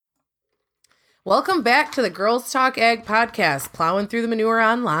Welcome back to the Girls Talk Ag podcast, plowing through the manure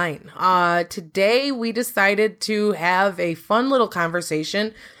online. Today we decided to have a fun little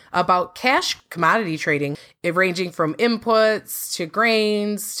conversation about cash commodity trading, ranging from inputs to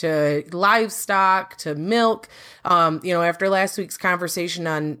grains to livestock to milk. After last week's conversation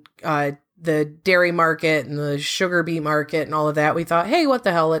on the dairy market and the sugar beet market and all of that, we thought, hey, what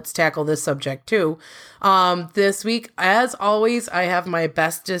the hell, let's tackle this subject too. This week, as always, I have my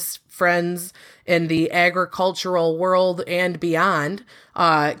bestest friends in the agricultural world and beyond,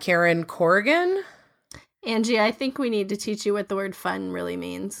 Karen Corrigan. Angie, I think we need to teach you what the word fun really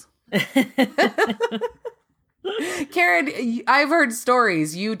means. Karen, I've heard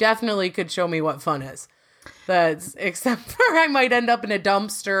stories. You definitely could show me what fun is. Except for I might end up in a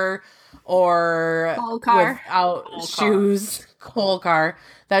dumpster or coal car. Without coal shoes, car. Coal car.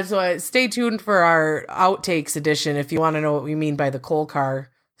 That's why. Stay tuned for our outtakes edition if you want to know what we mean by the coal car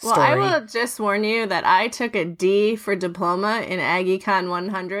story. Well, I will just warn you that I took a D for diploma in AggieCon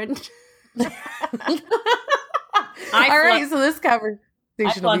 100. All right, so this conversation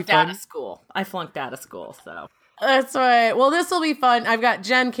will be fun. I flunked out of school, so. That's right. Well, this will be fun. I've got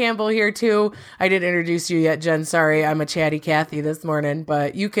Jen Campbell here, too. I didn't introduce you yet, Jen. Sorry, I'm a chatty Cathy this morning,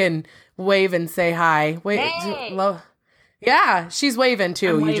 but you can wave and say hi. Wait, hey! Yeah, she's waving,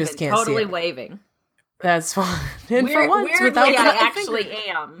 too. You just can't see it. Totally waving. That's fine. And for once, without I actually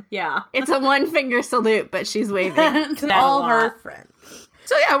am. Yeah. It's a one-finger salute, but she's waving. To all her friends.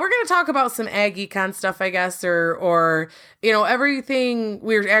 So yeah, we're going to talk about some AggieCon stuff, I guess, or everything.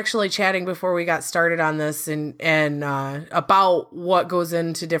 We were actually chatting before we got started on this and about what goes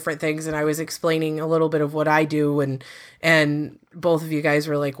into different things, and I was explaining a little bit of what I do, and both of you guys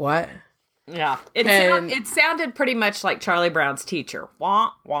were like, "What?" Yeah, it sounded pretty much like Charlie Brown's teacher.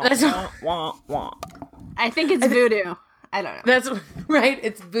 Wah wah wah wah wah. I think it's voodoo. I don't know. That's right.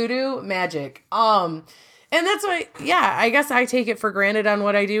 It's voodoo magic. And that's why, yeah, I guess I take it for granted on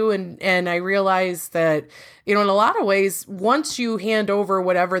what I do. And I realize that, in a lot of ways, once you hand over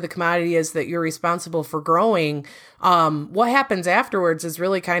whatever the commodity is that you're responsible for growing, what happens afterwards is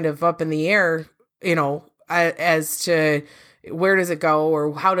really kind of up in the air, as to where does it go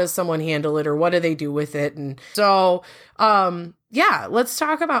or how does someone handle it or what do they do with it. And so, let's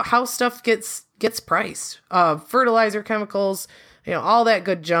talk about how stuff gets priced. Fertilizer, chemicals, all that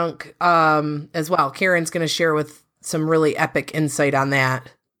good junk as well. Karen's going to share with some really epic insight on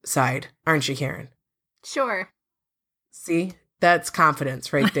that side. Aren't you, Karen? Sure. See, that's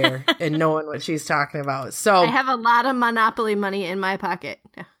confidence right there in knowing what she's talking about. So I have a lot of Monopoly money in my pocket.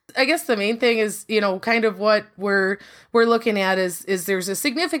 I guess the main thing is, kind of what we're looking at is there's a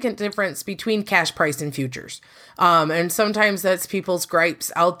significant difference between cash price and futures. And sometimes that's people's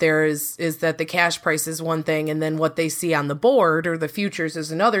gripes out there is that the cash price is one thing and then what they see on the board or the futures is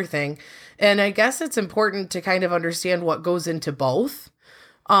another thing. And I guess it's important to kind of understand what goes into both.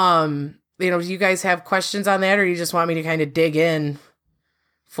 Do you guys have questions on that or you just want me to kind of dig in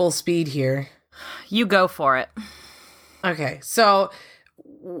full speed here? You go for it. Okay, so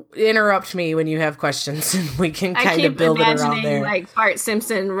interrupt me when you have questions and we can kind of build it around there. I keep imagining like Bart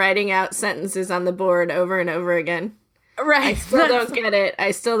Simpson writing out sentences on the board over and over again. Right. I still don't get it.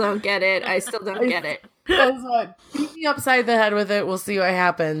 I still don't get it. I still don't get it. That's what. Beat me upside the head with it. We'll see what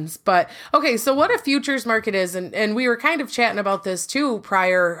happens. But okay, so what a futures market is, and we were kind of chatting about this too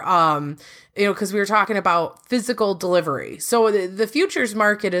prior, because we were talking about physical delivery. So the futures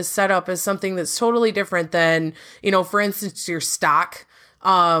market is set up as something that's totally different than, for instance, your stock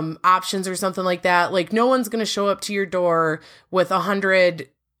options or something like that. Like no one's going to show up to your door with 100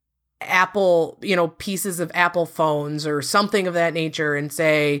 Apple, pieces of Apple phones or something of that nature and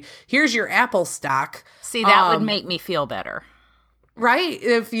say, here's your Apple stock. See, that would make me feel better. Right?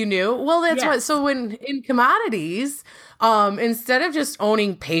 If you knew. Well, that's what, so when in commodities, instead of just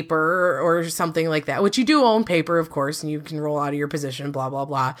owning paper or something like that, which you do own paper, of course, and you can roll out of your position, blah, blah,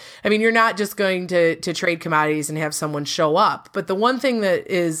 blah. I mean, you're not just going to trade commodities and have someone show up. But the one thing that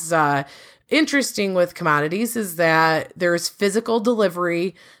is interesting with commodities is that there's physical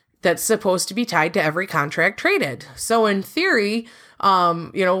delivery that's supposed to be tied to every contract traded. So in theory,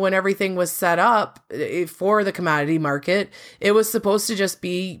 when everything was set up for the commodity market, it was supposed to just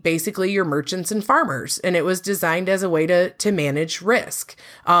be basically your merchants and farmers. And it was designed as a way to manage risk,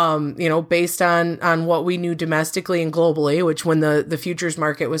 based on what we knew domestically and globally, which when the futures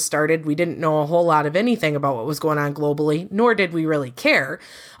market was started, we didn't know a whole lot of anything about what was going on globally, nor did we really care.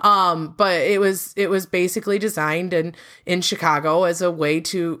 But it was basically designed in Chicago as a way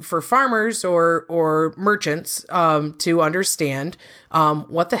for farmers or merchants to understand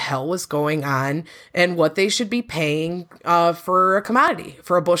what the hell was going on and what they should be paying for a commodity,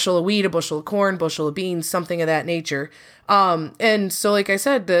 for a bushel of wheat, a bushel of corn, bushel of beans, something of that nature. And so, like I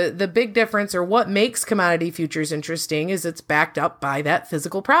said, the big difference, or what makes commodity futures interesting, is it's backed up by that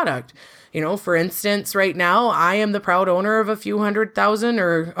physical product. For instance, right now, I am the proud owner of a few 100,000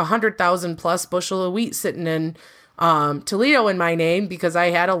 or 100,000 plus bushel of wheat sitting in Toledo in my name, because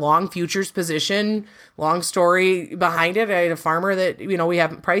I had a long futures position. Long story behind it. I had a farmer that, we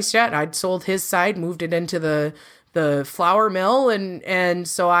haven't priced yet. I'd sold his side, moved it into the flour mill. And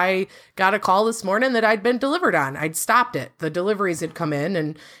so I got a call this morning that I'd been delivered on. I'd stopped it. The deliveries had come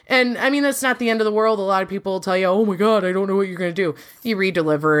in. And I mean, that's not the end of the world. A lot of people will tell you, oh my God, I don't know what you're going to do. You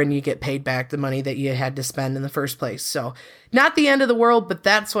redeliver and you get paid back the money that you had to spend in the first place. So not the end of the world, but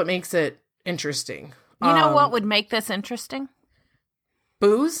that's what makes it interesting. You know what would make this interesting?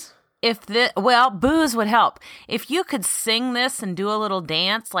 Booze? Booze would help. If you could sing this and do a little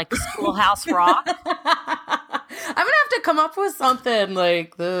dance like Schoolhouse Rock. I'm going to have to come up with something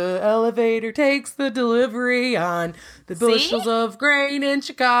like the elevator takes the delivery on the bushels of grain in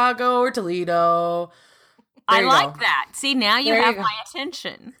Chicago or Toledo. I like that. See, now you have my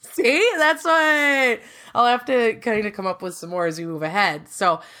attention. See, that's why I'll have to kind of come up with some more as we move ahead.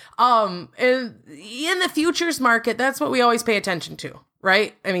 So, in the futures market, that's what we always pay attention to,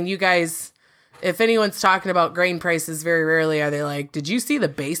 right? I mean, you guys, if anyone's talking about grain prices, very rarely are they like, did you see the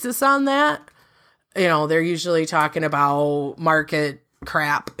basis on that? They're usually talking about market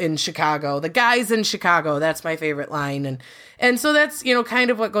crap in Chicago. The guys in Chicago, that's my favorite line. And so that's, kind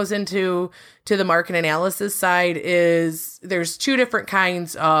of what goes into the market analysis side. Is there's two different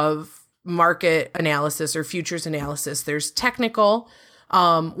kinds of market analysis or futures analysis. There's technical,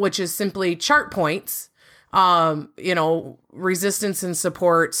 which is simply chart points, resistance and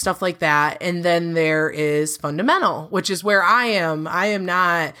support, stuff like that. And then there is fundamental, which is where I am.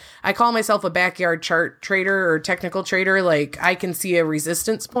 I call myself a backyard chart trader or technical trader. Like, I can see a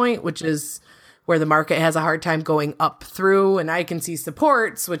resistance point, which is where the market has a hard time going up through, and I can see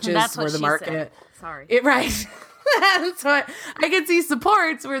supports, which is where the market said. Sorry. Right. That's what I can see,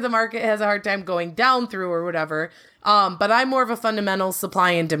 supports where the market has a hard time going down through or whatever. But I'm more of a fundamental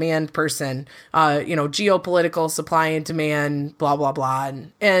supply and demand person, geopolitical supply and demand, blah, blah, blah.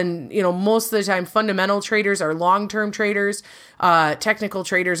 And most of the time, fundamental traders are long-term traders. Technical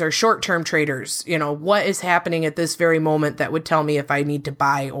traders are short-term traders. What is happening at this very moment that would tell me if I need to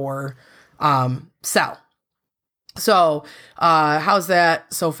buy or sell. So, how's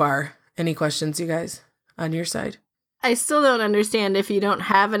that so far? Any questions, you guys, on your side? I still don't understand, if you don't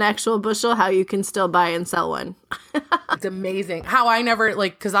have an actual bushel, how you can still buy and sell one. It's amazing how I never,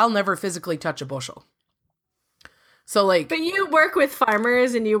 because I'll never physically touch a bushel. So but you work with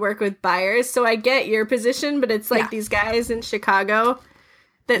farmers and you work with buyers. So I get your position, but it's like these guys in Chicago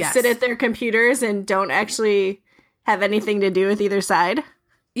that sit at their computers and don't actually have anything to do with either side.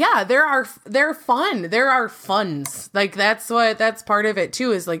 Yeah, they're fun. There are funds. That's part of it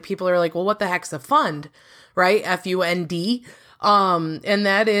too, is people are like, well, what the heck's a fund? Right? F-U-N-D. And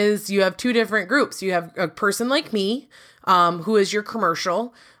that is, you have two different groups. You have a person like me, who is your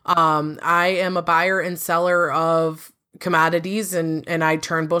commercial. I am a buyer and seller of commodities, and I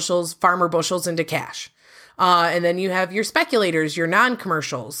turn farmer bushels into cash. And then you have your speculators, your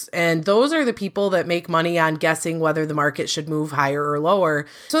non-commercials. And those are the people that make money on guessing whether the market should move higher or lower.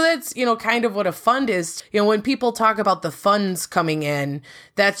 So that's, kind of what a fund is. When people talk about the funds coming in,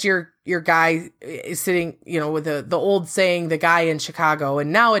 that's your guy sitting, with the old saying, the guy in Chicago.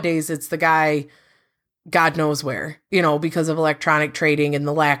 And nowadays it's the guy God knows where, because of electronic trading and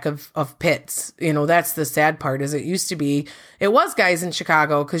the lack of pits. That's the sad part. Is it used to be, it was guys in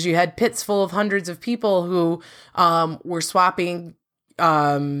Chicago, because you had pits full of hundreds of people who were swapping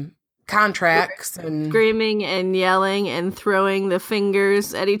contracts and screaming and yelling and throwing the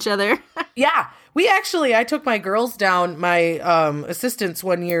fingers at each other. Yeah. I took my girls down, my assistants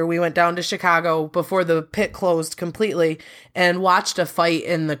one year. We went down to Chicago before the pit closed completely and watched a fight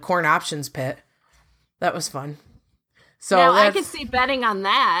in the corn options pit. That was fun. So now I could see betting on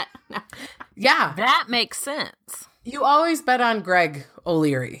that. Yeah. That makes sense. You always bet on Greg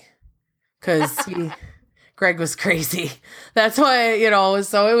O'Leary, because Greg was crazy. That's why,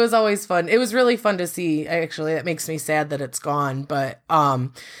 so it was always fun. It was really fun to see, actually. That makes me sad that it's gone. But,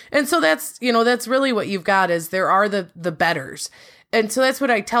 and so that's really what you've got, is there are the bettors. And so that's what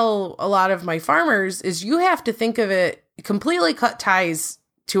I tell a lot of my farmers, is you have to think of it, completely cut ties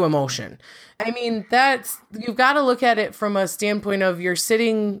to emotion. I mean, you've got to look at it from a standpoint of, you're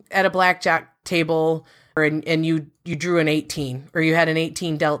sitting at a blackjack table and you drew an 18 or you had an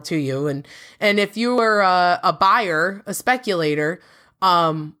 18 dealt to you. And if you were a buyer, a speculator,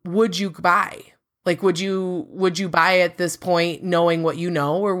 would you buy? Like, would you buy at this point knowing what you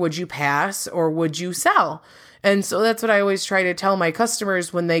know, or would you pass, or would you sell? And so that's what I always try to tell my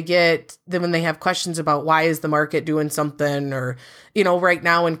customers when they have questions about why is the market doing something, or, right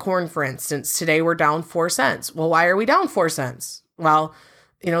now in corn, for instance, today we're down 4 cents. Well, why are we down 4 cents? Well,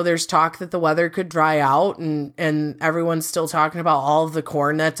 there's talk that the weather could dry out, and everyone's still talking about all of the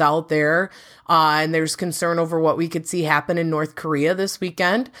corn that's out there. And there's concern over what we could see happen in North Korea this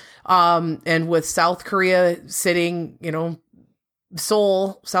weekend. And with South Korea sitting,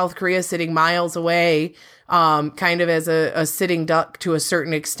 Seoul, South Korea sitting miles away, kind of as a sitting duck to a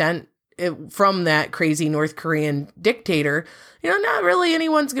certain extent from that crazy North Korean dictator, not really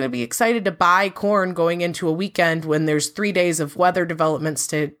anyone's going to be excited to buy corn going into a weekend when there's 3 days of weather developments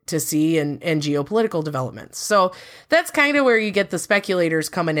to see and geopolitical developments. So that's kind of where you get the speculators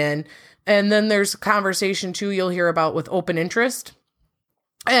coming in. And then there's a conversation too you'll hear about with open interest.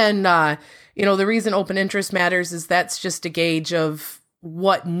 And, the reason open interest matters is that's just a gauge of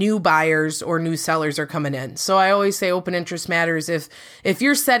what new buyers or new sellers are coming in. So I always say open interest matters. If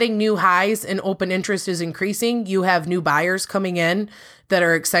you're setting new highs and open interest is increasing, you have new buyers coming in that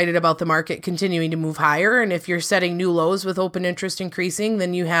are excited about the market continuing to move higher. And if you're setting new lows with open interest increasing,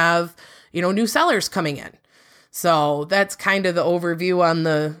 then you have, new sellers coming in. So that's kind of the overview on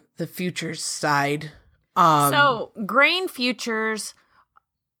the futures side. So grain futures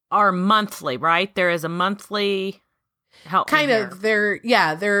are monthly, right? There is a monthly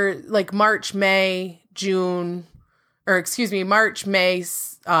they're like March, May, June, March, May,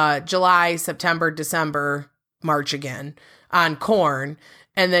 July, September, December, March again on corn.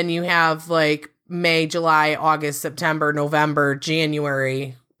 And then you have like May, July, August, September, November,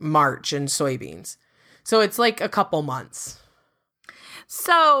 January, March, and soybeans. So it's like a couple months.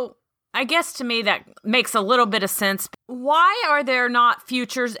 So I guess to me that makes a little bit of sense. Why are there not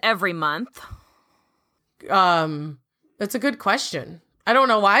futures every month? That's a good question. I don't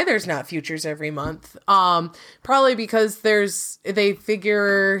know why there's not futures every month. Probably because they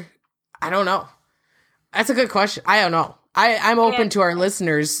figure, I don't know. That's a good question. I don't know. I'm open to our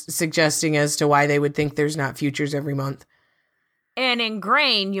listeners suggesting as to why they would think there's not futures every month. And in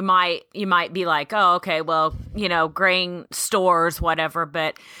grain, you might be like, oh, okay, well, grain stores, whatever,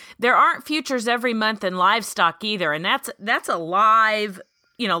 but there aren't futures every month in livestock either. And that's a live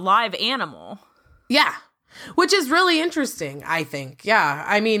animal. Yeah. Which is really interesting, I think. Yeah.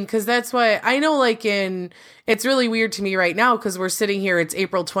 I mean, because that's why I know, it's really weird to me right now because we're sitting here, it's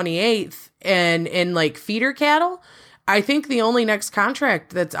April 28th, and in feeder cattle, I think the only next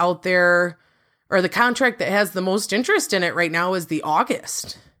contract that's out there, or the contract that has the most interest in it right now, is the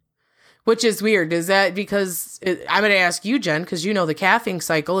August, which is weird. Is that because, I'm going to ask you, Jen, because you know the calving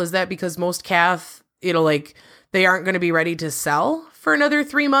cycle, is that because most calf, they aren't going to be ready to sell for another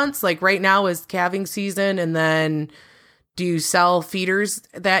 3 months? Like right now is calving season, and then do you sell feeders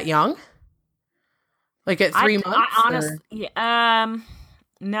that young? Like at 3 months? Honestly,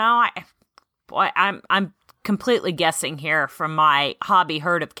 no, I'm completely guessing here from my hobby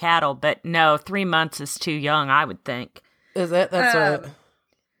herd of cattle, but no, 3 months is too young, I would think. Is it? That's what...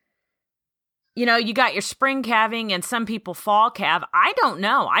 You got your spring calving and some people fall calve. I don't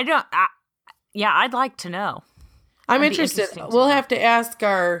know. I'd like to know. I'm interested. We'll have to ask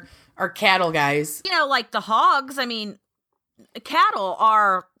our cattle guys. Like the hogs, cattle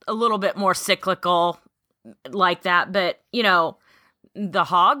are a little bit more cyclical like that, but, the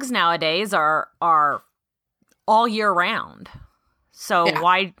hogs nowadays are all year round. So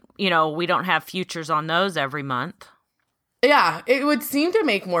why, we don't have futures on those every month? Yeah, it would seem to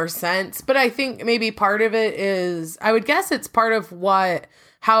make more sense, but I think maybe part of it is, I would guess it's part of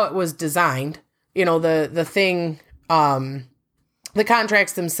how it was designed. The thing, the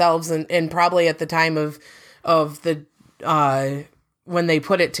contracts themselves, and probably at the time of the when they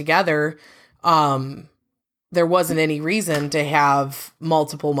put it together, there wasn't any reason to have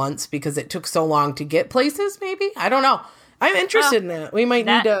multiple months because it took so long to get places. Maybe, I don't know. I'm interested in that. We might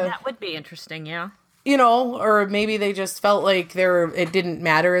need to. That would be interesting. Yeah. Or maybe they just felt like it didn't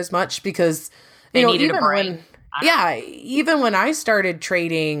matter as much because they needed a break. Even when I started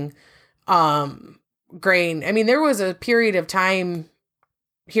trading grain, there was a period of time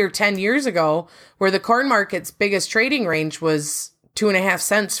here 10 years ago where the corn market's biggest trading range was 2.5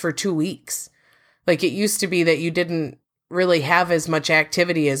 cents for 2 weeks. Like it used to be that you didn't really have as much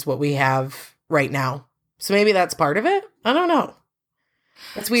activity as what we have right now. So maybe that's part of it. I don't know.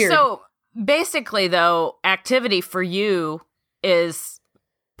 It's weird. So basically, though, activity for you is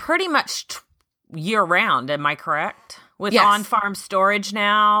pretty much year round. Am I correct? With on-farm storage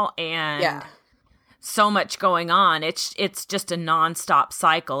now and so much going on, it's just a nonstop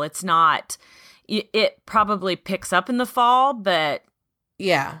cycle. It's not. It probably picks up in the fall, but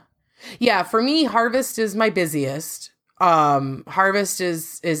yeah. For me, harvest is my busiest. Harvest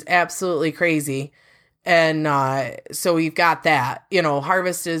is absolutely crazy. And so we've got that,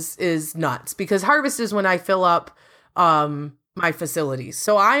 harvest is nuts, because harvest is when I fill up my facilities.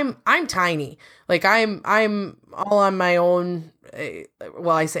 So I'm tiny. Like I'm all on my own.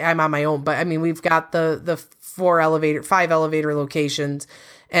 Well, I say I'm on my own, but I mean, we've got the 5 elevator locations,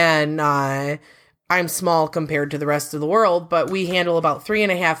 and I'm small compared to the rest of the world, but we handle about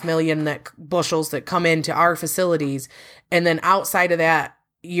 3.5 million bushels that come into our facilities. And then outside of that,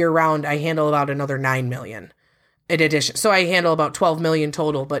 year round, I handle about another 9 million in addition. So I handle about 12 million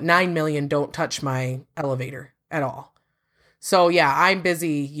total, but 9 million don't touch my elevator at all. So yeah, I'm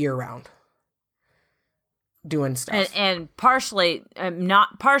busy year round doing stuff. And partially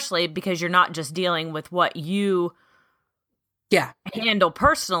because you're not just dealing with what you handle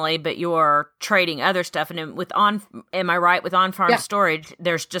personally, but you're trading other stuff. And am I right, with on-farm storage,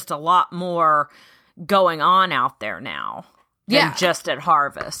 there's just a lot more going on out there now. Than just at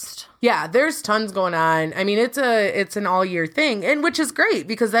harvest. Yeah, there's tons going on. I mean, it's an all year thing, and which is great,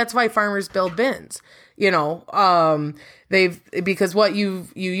 because that's why farmers build bins. Because what you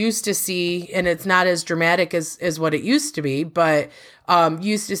used to see, and it's not as dramatic as what it used to be, but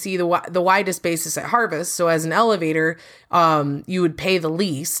used to see the widest basis at harvest. So as an elevator, you would pay the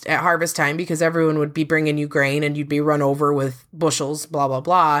least at harvest time, because everyone would be bringing you grain and you'd be run over with bushels, blah, blah,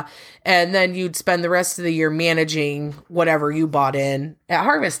 blah. And then you'd spend the rest of the year managing whatever you bought in at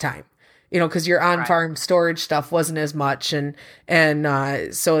harvest time. Because your on-farm storage stuff wasn't as much, and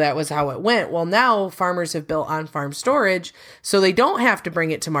so that was how it went. Well, now farmers have built on-farm storage, so they don't have to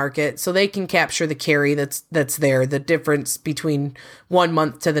bring it to market, so they can capture the carry that's there, the difference between 1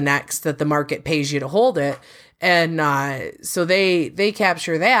 month to the next that the market pays you to hold it, and so they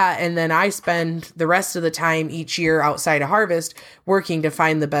capture that, and then I spend the rest of the time each year outside of harvest working to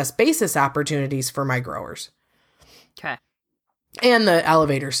find the best basis opportunities for my growers. Okay, and the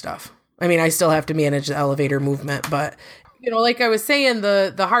elevator stuff. I mean, I still have to manage the elevator movement, but, like I was saying,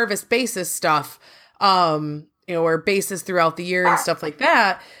 the harvest basis stuff, or basis throughout the year and stuff like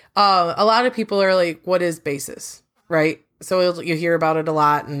that, a lot of people are like, what is basis? Right? So you hear about it a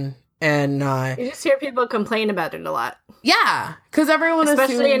lot, and you just hear people complain about it a lot. Yeah, because everyone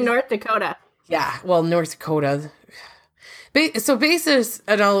especially in North Dakota. Yeah, well, North Dakota. So basis,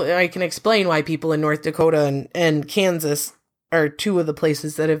 and I can explain why people in North Dakota and Kansas are two of the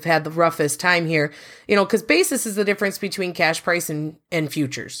places that have had the roughest time here, because basis is the difference between cash price and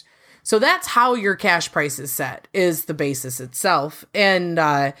futures. So that's how your cash price is set, is the basis itself. And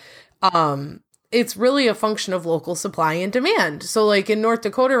it's really a function of local supply and demand. So like in North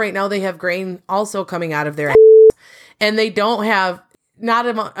Dakota right now, they have grain also coming out of their and they don't have not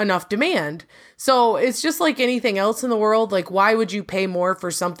enough demand. So it's just like anything else in the world. Like, why would you pay more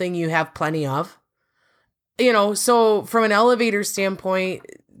for something you have plenty of? So from an elevator standpoint,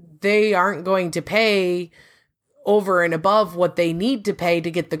 they aren't going to pay over and above what they need to pay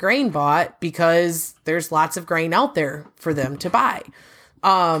to get the grain bought, because there's lots of grain out there for them to buy.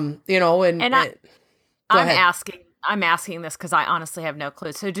 I'm asking this because I honestly have no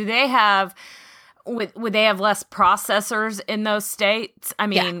clue. So do they have, would they have less processors in those states? I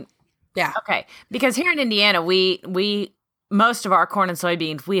mean, yeah. Okay. Because here in Indiana, we most of our corn and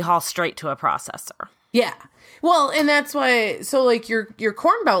soybeans, we haul straight to a processor. Yeah. Well, and that's why, so like your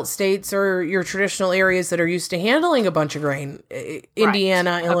Corn Belt states are your traditional areas that are used to handling a bunch of grain.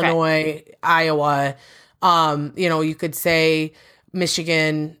 Indiana, right. Illinois, Iowa, you could say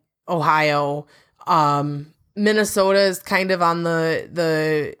Michigan, Ohio, Minnesota is kind of on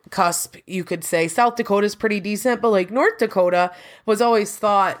the cusp, you could say. South Dakota is pretty decent, but like North Dakota was always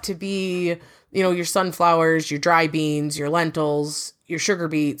thought to be, your sunflowers, your dry beans, your lentils, your sugar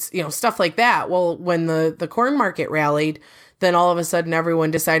beets, stuff like that. Well, when the corn market rallied, then all of a sudden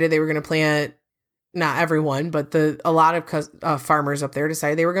everyone decided they were going to plant, not everyone, but a lot of farmers up there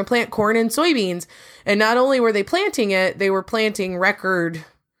decided they were going to plant corn and soybeans. And not only were they planting it, they were planting record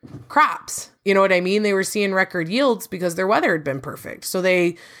crops. You know what I mean? They were seeing record yields because their weather had been perfect. So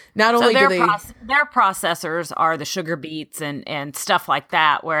they not only their processors are the sugar beets and stuff like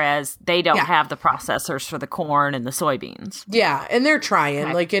that, whereas they don't have the processors for the corn and the soybeans. Yeah, and they're trying.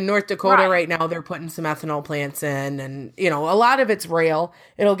 Okay. Like in North Dakota right now, they're putting some ethanol plants in, and a lot of it's rail.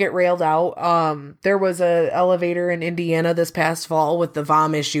 It'll get railed out. There was a elevator in Indiana this past fall with the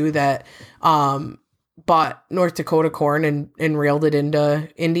VOM issue that bought North Dakota corn and railed it into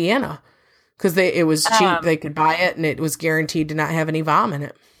Indiana, because it was cheap. They could buy it, and it was guaranteed to not have any VOM in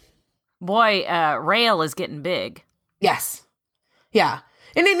it. Boy, rail is getting big. Yes. Yeah.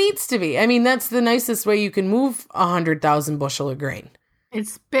 And it needs to be. I mean, that's the nicest way you can move 100,000 bushel of grain.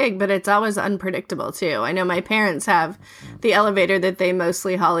 It's big, but it's always unpredictable, too. I know my parents have the elevator that they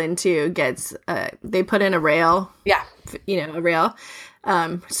mostly haul into gets, they put in a rail. Yeah. A rail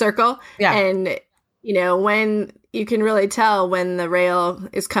circle. Yeah. And, when you can really tell when the rail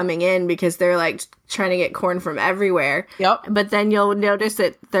is coming in because they're like trying to get corn from everywhere. Yep. But then you'll notice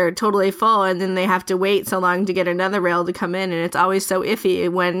that they're totally full and then they have to wait so long to get another rail to come in. And it's always so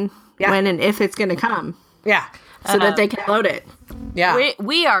iffy when and if it's going to come. Yeah. So that they can load it. Yeah.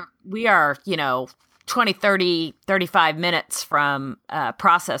 We are, 20, 30, 35 minutes from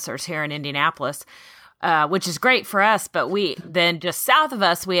processors here in Indianapolis. Which is great for us, but then just south of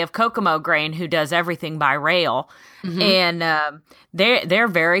us, we have Kokomo Grain, who does everything by rail, and they're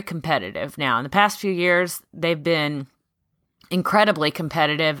very competitive now. In the past few years, they've been incredibly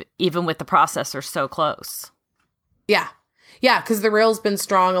competitive, even with the processors so close. Yeah. Yeah, because the rail's been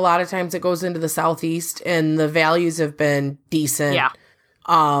strong. A lot of times it goes into the southeast, and the values have been decent. Yeah.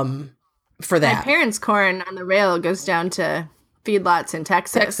 For that. My parents' corn on the rail goes down to feedlots in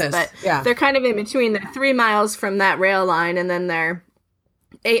Texas, but they're kind of in between. They're 3 miles from that rail line, and then they're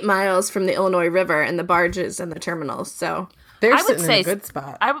 8 miles from the Illinois River and the barges and the terminals. So they're sitting in a good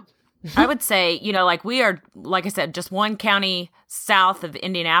spot. I would say, we are, like I said, just one county south of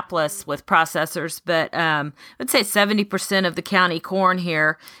Indianapolis with processors, but I would say 70% of the county corn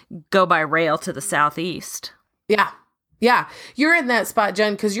here go by rail to the southeast. Yeah. Yeah. You're in that spot,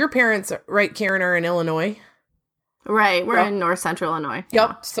 Jen, because your parents, right, Karen, are in Illinois. Right, we're in north central Illinois.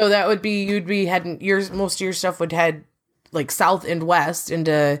 Yep. So that would be you'd be heading most of your stuff would head like south and west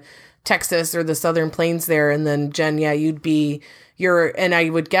into Texas or the Southern Plains there, and then Jen, you'd be and I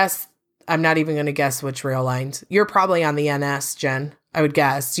would guess I'm not even going to guess which rail lines. You're probably on the NS, Jen. I would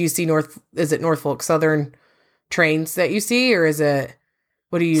guess. Do you see is it Norfolk Southern trains that you see, or is it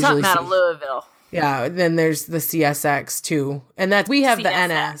what do you usually see? Something out of Louisville. Yeah. Then there's the CSX too, and we have the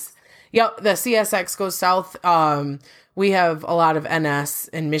NS. Yep, the CSX goes south. We have a lot of NS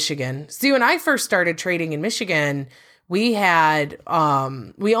in Michigan. See, when I first started trading in Michigan, we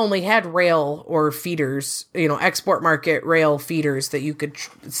only had rail or feeders, export market rail feeders that you could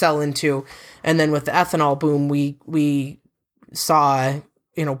sell into. And then with the ethanol boom, we saw,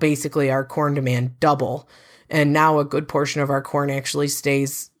 basically our corn demand double. And now a good portion of our corn actually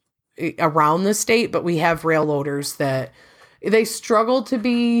stays around the state, but we have rail loaders that they struggle to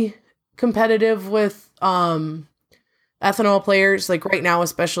be competitive with ethanol players, like right now,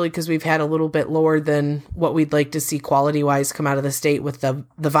 especially because we've had a little bit lower than what we'd like to see quality wise come out of the state with the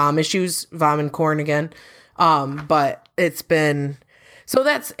VOM issues, VOM and corn again. But it's been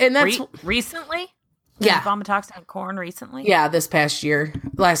that's recently. Yeah, vomitoxin corn recently. Yeah, this past year,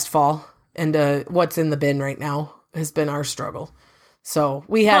 last fall, and what's in the bin right now has been our struggle. So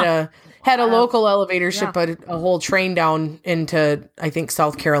we had a local elevator ship a whole train down into, I think,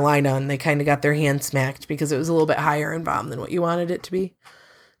 South Carolina, and they kind of got their hands smacked because it was a little bit higher in VOM than what you wanted it to be.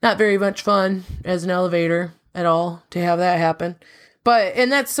 Not very much fun as an elevator at all to have that happen. But,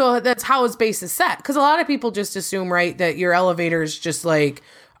 and that's how its base is set. Because a lot of people just assume, right, that your elevator is just like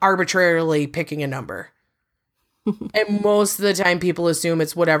arbitrarily picking a number. And most of the time people assume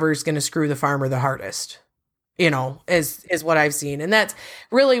it's whatever's going to screw the farmer the hardest. Is what I've seen. And that's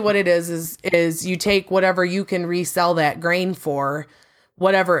really what it is you take whatever you can resell that grain for,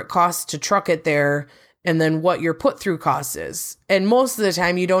 whatever it costs to truck it there, and then what your put through cost is. And most of the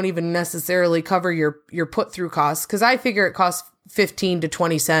time you don't even necessarily cover your put through costs, because I figure it costs 15 to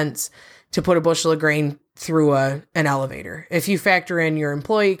 20 cents to put a bushel of grain through an elevator. If you factor in your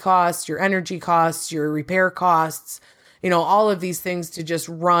employee costs, your energy costs, your repair costs, all of these things to just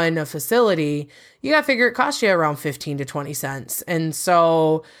run a facility, you got to figure it costs you around 15 to 20 cents. And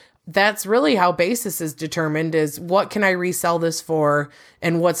so that's really how basis is determined, is what can I resell this for,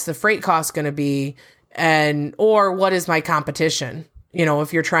 and what's the freight cost going to be, or what is my competition?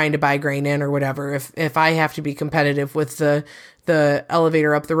 If you're trying to buy grain in or whatever, if I have to be competitive with the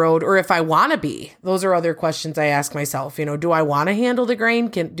elevator up the road, or if I want to be. Those are other questions I ask myself. Do I want to handle the grain?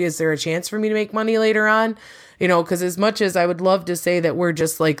 Is there a chance for me to make money later on? Because as much as I would love to say that we're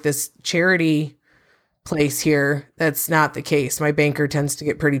just like this charity place here, that's not the case. My banker tends to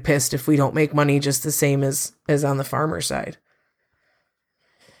get pretty pissed if we don't make money just the same as on the farmer side.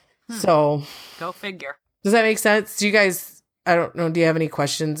 So go figure. Does that make sense? Do you guys, I don't know, do you have any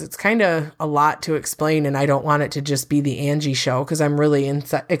questions? It's kind of a lot to explain, and I don't want it to just be the Angie show, because I'm really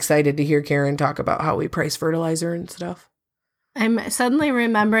excited to hear Karen talk about how we price fertilizer and stuff. I'm suddenly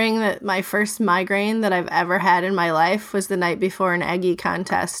remembering that my first migraine that I've ever had in my life was the night before an Aggie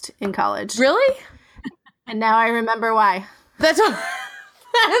contest in college. Really? And now I remember why.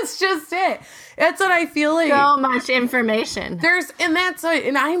 That's just it. That's what I feel like. So much information.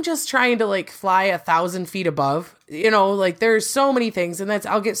 And I'm just trying to like fly 1,000 feet above, like there's so many things. And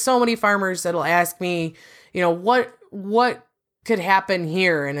I'll get so many farmers that'll ask me, what could happen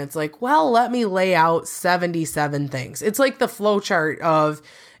here? And it's like, well, let me lay out 77 things. It's like the flow chart of,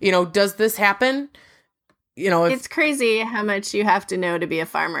 does this happen? It's crazy how much you have to know to be a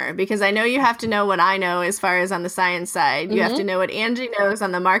farmer, because I know you have to know what I know as far as on the science side. You have to know what Angie knows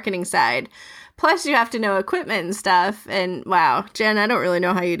on the marketing side. Plus, you have to know equipment and stuff. And wow, Jen, I don't really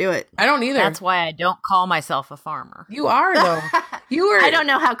know how you do it. I don't either. That's why I don't call myself a farmer. You are, though. I don't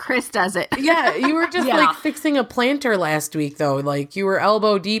know how Chris does it. Yeah, you were just like fixing a planter last week, though. Like you were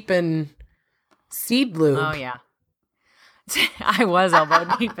elbow deep in seed lube. Oh, yeah. I was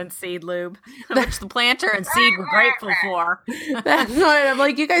elbow deep in seed lube, which the planter and seed were grateful for. That's what I'm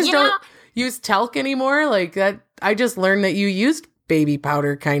like. You guys don't use talc anymore? Like that. I just learned that you used baby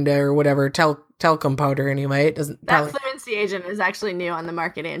powder, kind of, or whatever, talcum powder anyway. It doesn't. That fluency agent is actually new on the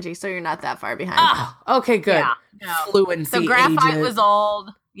market, Angie, so you're not that far behind. Oh, okay, good. Yeah, no. Fluency So graphite agent was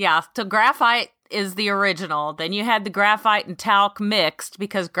old. Yeah, so graphite is the original. Then you had the graphite and talc mixed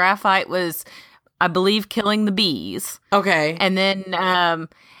because graphite was, I believe, killing the bees. Okay. And then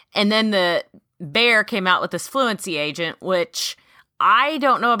the Bayer came out with this fluency agent, which I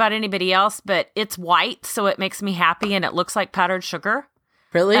don't know about anybody else, but it's white, so it makes me happy, and it looks like powdered sugar.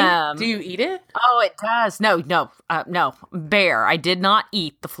 Really? Do you eat it? Oh, it does. No. Bayer. I did not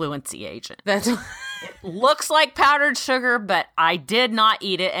eat the fluency agent. It looks like powdered sugar, but I did not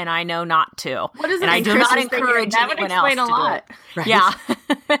eat it, and I know not to. What is it? And I do not encourage anyone else to do it. Right. Yeah.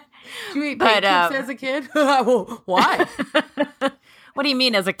 Do you eat pancakes as a kid? Why? What do you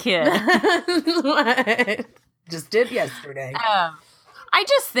mean as a kid? What? Just did yesterday. I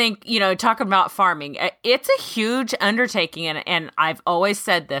just think, talking about farming, it's a huge undertaking. And I've always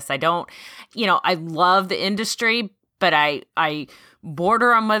said this. I don't, I love the industry, but I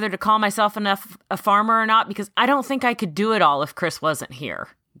border on whether to call myself a farmer or not, because I don't think I could do it all if Chris wasn't here.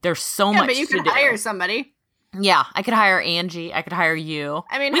 There's so much to do. But you could hire somebody. Yeah, I could hire Angie. I could hire you.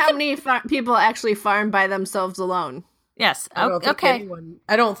 I mean, how many people actually farm by themselves alone? Yes. Okay.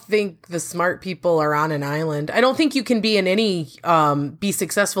 I don't think the smart people are on an island. I don't think you can be be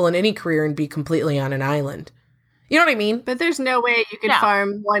successful in any career and be completely on an island. You know what I mean? But there's no way you could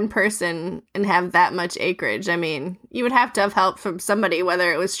farm one person and have that much acreage. I mean, you would have to have help from somebody,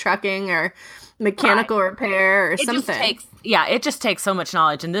 whether it was trucking or mechanical repair or something. It just takes so much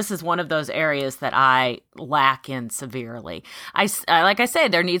knowledge. And this is one of those areas that I lack in severely. Like I say,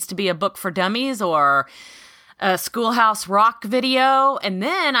 there needs to be a book for dummies or a Schoolhouse Rock video, and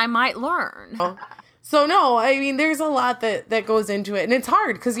then I might learn. So no, I mean, there's a lot that goes into it, and it's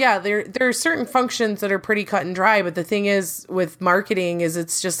hard because there are certain functions that are pretty cut and dry. But the thing is with marketing is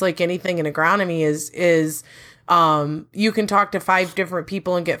it's just like anything in agronomy is you can talk to 5 different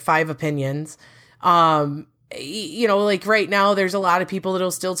people and get 5 opinions. Like right now, there's a lot of people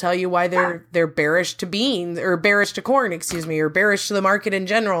that'll still tell you why they're bearish to beans or bearish to corn, or bearish to the market in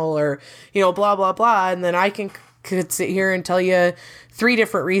general, or blah blah blah. And then I could sit here and tell you 3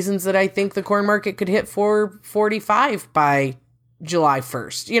 different reasons that I think the corn market could hit 445 by July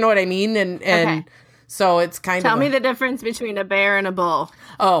 1st. You know what I mean? And so it's kind of. Tell me the difference between a bear and a bull.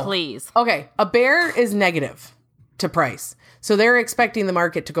 Oh, please. Okay, a bear is negative to price, so they're expecting the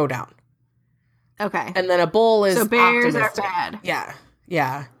market to go down. Okay. And then a bull is bears optimistic. Are bad.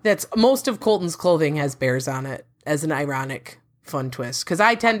 Yeah. That's most of Colton's clothing has bears on it as an ironic fun twist, because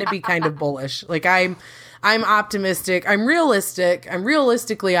I tend to be kind of bullish. Like I'm optimistic. I'm realistic. I'm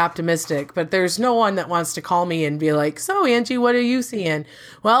realistically optimistic, but there's no one that wants to call me and be like, "So Angie, what are you seeing?"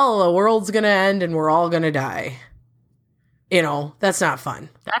 Well, the world's going to end and we're all going to die. That's not fun.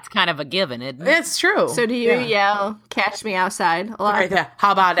 That's kind of a given, isn't it? It's true. So do you yell, "Catch me outside" a lot? Right,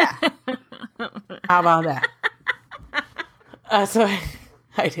 how about that? How about that? So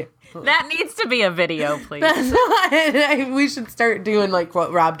I do. That needs to be a video, please. We should start doing like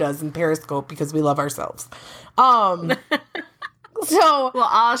what Rob does in Periscope because we love ourselves. So we'll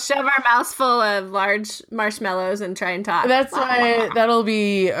all shove our mouths full of large marshmallows and try and talk. That's why that'll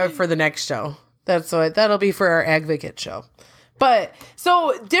be for the next show. That'll be for our advocate show. But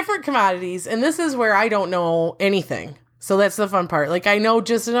so different commodities, and this is where I don't know anything. So that's the fun part. Like I know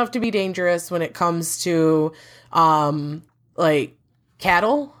just enough to be dangerous when it comes to like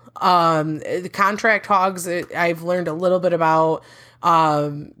cattle. The contract hogs, I've learned a little bit about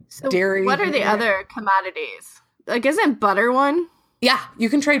dairy. What are the other commodities like, isn't butter one? Yeah, you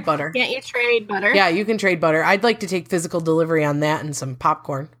can trade butter. Can't you trade butter? Yeah, you can trade butter. I'd like to take physical delivery on that and some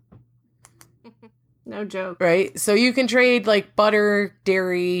popcorn. No joke. Right? So you can trade like butter,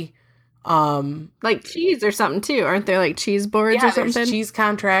 dairy, like cheese or something too. Aren't there like cheese boards or something? There's cheese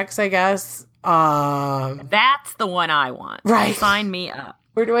contracts, I guess. That's the one I want. Right. Sign me up.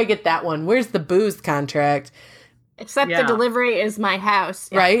 Where do I get that one? Where's the booze contract? Except the delivery is my house.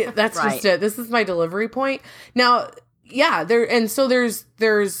 Yeah. Right? That's just it. This is my delivery point. Now, yeah, there's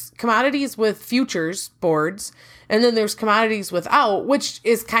commodities with futures boards, and then there's commodities without, which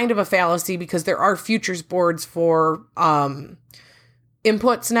is kind of a fallacy because there are futures boards for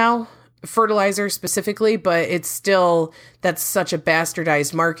inputs now, fertilizer specifically, but it's still, that's such a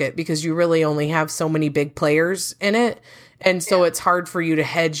bastardized market because you really only have so many big players in it. And so it's hard for you to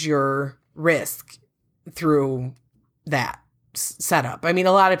hedge your risk through that setup. I mean,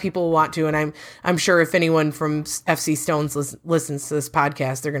 a lot of people want to, and I'm sure if anyone from FC Stones listens to this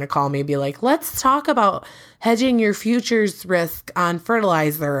podcast, they're going to call me and be like, let's talk about hedging your futures risk on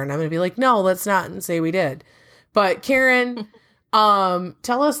fertilizer. And I'm going to be like, no, let's not, and say we did. But Karen,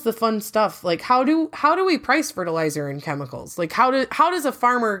 tell us the fun stuff. Like, how do we price fertilizer and chemicals? Like, how does a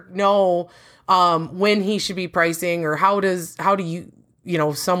farmer know when he should be pricing, or how do you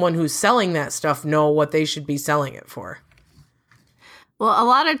someone who's selling that stuff know what they should be selling it for? Well, a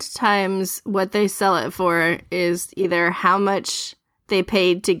lot of times what they sell it for is either how much they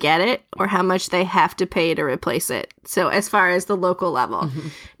paid to get it or how much they have to pay to replace it. So as far as the local level. Mm-hmm.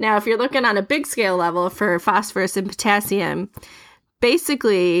 Now, if you're looking on a big scale level for phosphorus and potassium,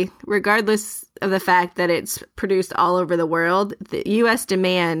 basically, regardless of the fact that it's produced all over the world, the U.S.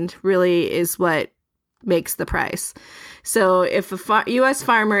 demand really is what makes the price. So if a U.S.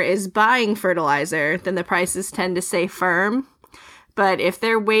 farmer is buying fertilizer, then the prices tend to stay firm. But if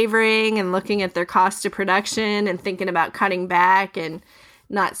they're wavering and looking at their cost of production and thinking about cutting back and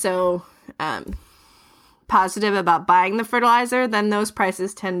not so positive about buying the fertilizer, then those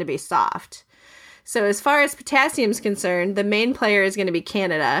prices tend to be soft. So as far as potassium is concerned, the main player is going to be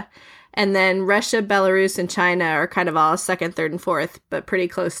Canada. And then Russia, Belarus, and China are kind of all second, third, and fourth, but pretty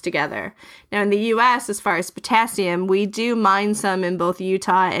close together. Now, in the U.S., as far as potassium, we do mine some in both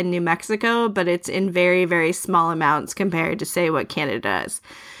Utah and New Mexico, but it's in very, very small amounts compared to, say, what Canada does.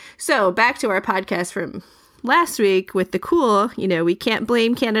 So back to our podcast from last week with the cool, we can't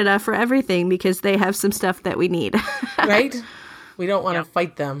blame Canada for everything because they have some stuff that we need. Right? We don't want to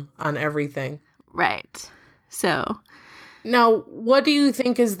fight them on everything. Right. So... Now, what do you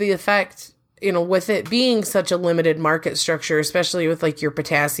think is the effect, with it being such a limited market structure, especially with like your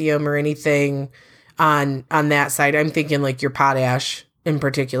potassium or anything on that side? I'm thinking like your potash in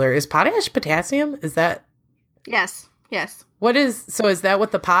particular. Is potash potassium? Is that? Yes. Is that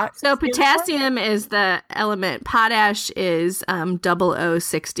what the pot? So potassium is the element. Potash is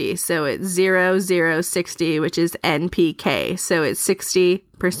 0060. So it's 0060, which is NPK. So it's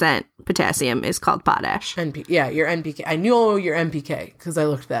 60% potassium is called potash. Your NPK. I knew your NPK because I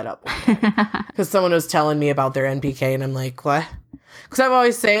looked that up because someone was telling me about their NPK and I'm like, what? Because I'm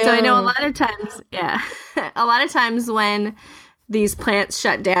always saying. So I know a lot of times when these plants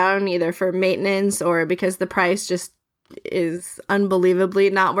shut down, either for maintenance or because the price just is unbelievably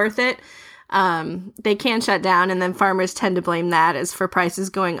not worth it, they can shut down, and then farmers tend to blame that as for prices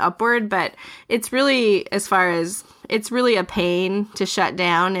going upward. But it's really, it's really a pain to shut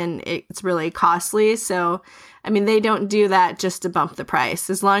down, and it's really costly. So, I mean, they don't do that just to bump the price.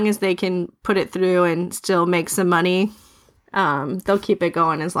 As long as they can put it through and still make some money, they'll keep it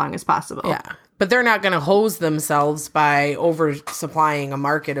going as long as possible. Yeah, but they're not going to hose themselves by oversupplying a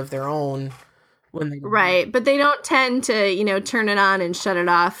market of their own. Right, but they don't tend to, turn it on and shut it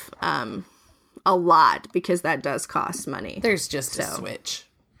off a lot because that does cost money. There's just a switch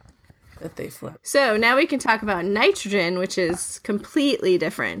that they flip. So now we can talk about nitrogen, which is completely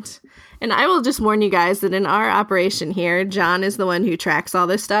different. And I will just warn you guys that in our operation here, John is the one who tracks all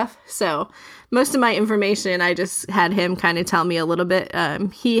this stuff. So most of my information, I just had him kind of tell me a little bit.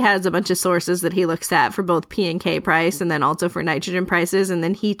 He has a bunch of sources that he looks at for both P and K price and then also for nitrogen prices. And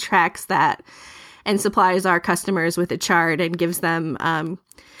then he tracks that and supplies our customers with a chart and gives them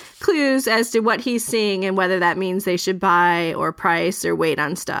clues as to what he's seeing and whether that means they should buy or price or wait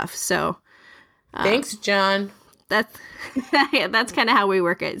on stuff. So thanks, John. That's kind of how we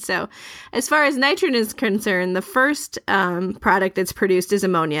work it. So as far as nitrogen is concerned, the first product that's produced is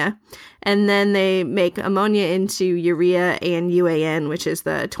ammonia. And then they make ammonia into urea and UAN, which is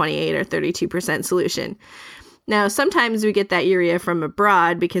the 28 or 32% solution. Now, sometimes we get that urea from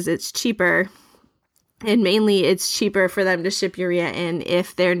abroad because it's cheaper. And mainly it's cheaper for them to ship urea in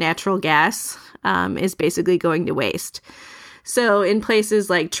if their natural gas is basically going to waste. So in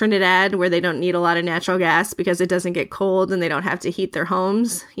places like Trinidad, where they don't need a lot of natural gas because it doesn't get cold and they don't have to heat their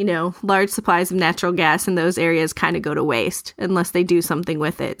homes, large supplies of natural gas in those areas kind of go to waste unless they do something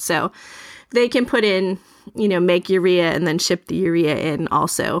with it. So they can put in, make urea and then ship the urea in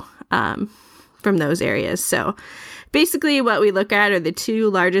also from those areas. So basically, what we look at are the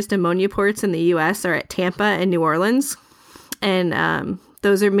two largest ammonia ports in the U.S. are at Tampa and New Orleans. And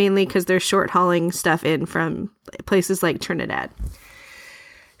those are mainly because they're short hauling stuff in from places like Trinidad.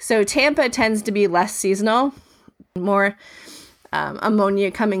 So Tampa tends to be less seasonal, more ammonia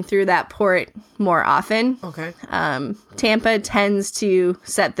coming through that port more often. Okay. Tampa tends to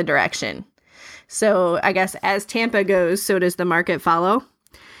set the direction. So I guess as Tampa goes, so does the market follow.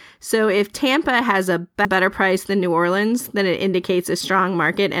 So if Tampa has a better price than New Orleans, then it indicates a strong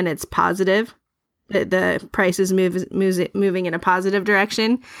market and it's positive. The price is moving in a positive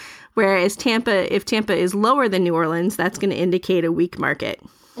direction. Whereas if Tampa is lower than New Orleans, that's going to indicate a weak market.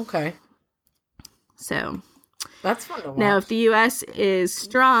 Okay. So that's fun to watch. Now, if the U.S. is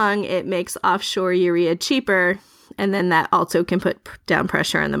strong, it makes offshore urea cheaper, and then that also can put down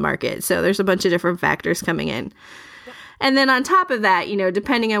pressure on the market. So there's a bunch of different factors coming in. And then on top of that,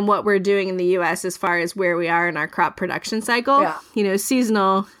 depending on what we're doing in the U.S. as far as where we are in our crop production cycle,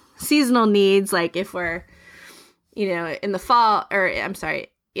 seasonal needs, like if we're, in the fall, in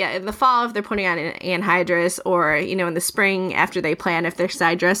the fall, if they're putting on an anhydrous, or, in the spring after they plant, if they're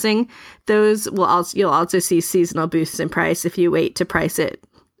side dressing, you'll also see seasonal boosts in price if you wait to price it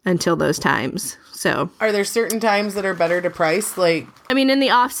until those times. So are there certain times that are better to price? In the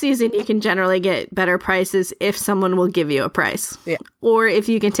off season, you can generally get better prices if someone will give you a price. Yeah. Or if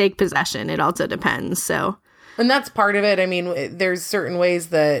you can take possession. It also depends. So, and that's part of it. There's certain ways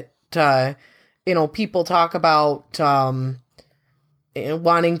that, people talk about,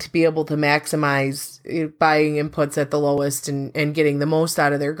 wanting to be able to maximize buying inputs at the lowest and getting the most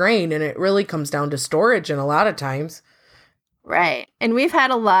out of their grain. And it really comes down to storage, and a lot of times. Right. And we've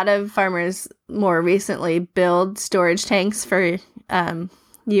had a lot of farmers more recently build storage tanks for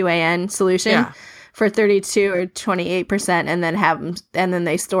UAN solution for 32 or 28%, and then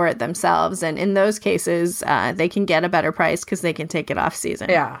they store it themselves. And in those cases, they can get a better price because they can take it off season.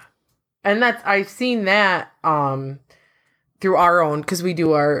 Yeah. And I've seen that through our own, because we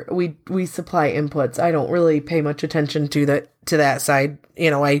supply inputs. I don't really pay much attention to that side.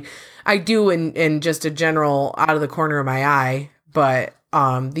 I do in just a general out of the corner of my eye, but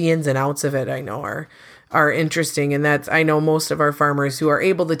the ins and outs of it I know are interesting. And I know most of our farmers who are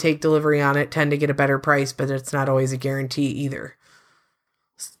able to take delivery on it tend to get a better price, but it's not always a guarantee either.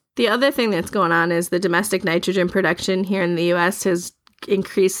 The other thing that's going on is the domestic nitrogen production here in the U.S. has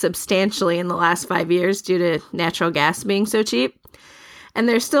increased substantially in the last 5 years due to natural gas being so cheap. And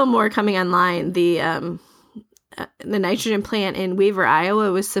there's still more coming online. The nitrogen plant in Weaver,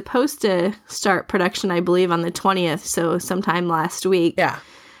 Iowa was supposed to start production, I believe, on the 20th, so sometime last week. Yeah.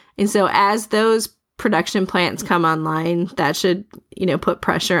 And so as those production plants come online, that should, put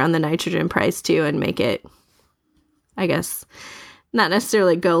pressure on the nitrogen price too and make it, I guess, not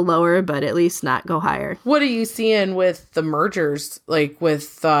necessarily go lower, but at least not go higher. What are you seeing with the mergers, like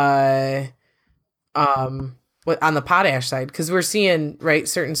with on the potash side? Because we're seeing,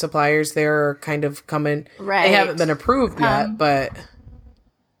 certain suppliers there are kind of coming. Right. They haven't been approved yet, but.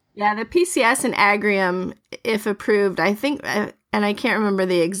 Yeah, the PCS and Agrium, if approved, I think, and I can't remember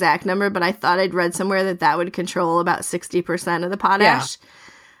the exact number, but I thought I'd read somewhere that would control about 60% of the potash. Yeah.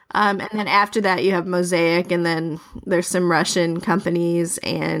 And then after that, you have Mosaic, and then there's some Russian companies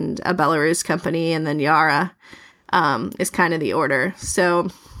and a Belarus company, and then Yara is kind of the order. So,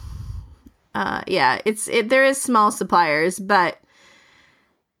 there is small suppliers, but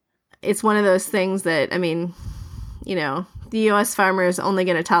it's one of those things that, the U.S. farmer is only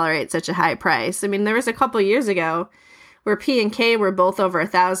going to tolerate such a high price. There was a couple years ago where P&K were both over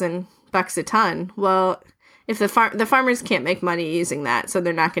 $1,000 a ton. Well, if the farmers can't make money using that, so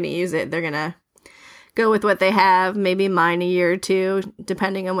they're not going to use it. They're going to go with what they have, maybe mine a year or two,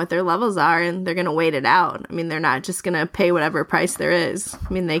 depending on what their levels are, and they're going to wait it out. They're not just going to pay whatever price there is.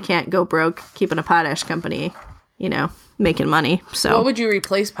 They can't go broke keeping a potash company, making money. So what would you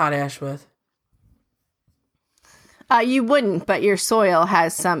replace potash with? You wouldn't, but your soil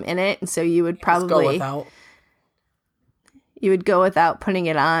has some in it, and so you would probably go without. You would go without putting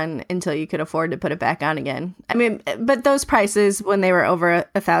it on until you could afford to put it back on again. But those prices when they were over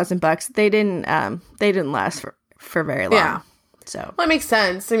 $1,000, they didn't last for very long. Yeah. So well, that makes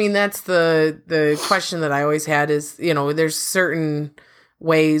sense. That's the question that I always had is, there's certain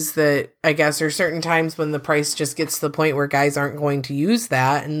ways that I guess are certain times when the price just gets to the point where guys aren't going to use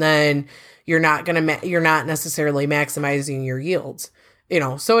that, and then you're not necessarily maximizing your yields.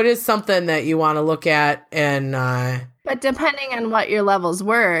 So it is something that you want to look at. And but depending on what your levels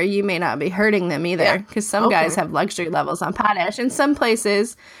were, you may not be hurting them either, because some guys have luxury levels on potash. In some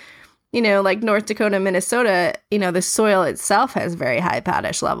places, like North Dakota, Minnesota, the soil itself has very high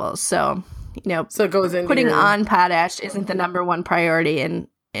potash levels. So, so it goes into putting on potash isn't the number one priority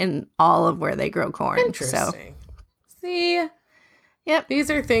in all of where they grow corn. Interesting. See? Yep. These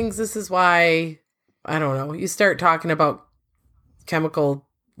are things, this is why, I don't know, you start talking about chemical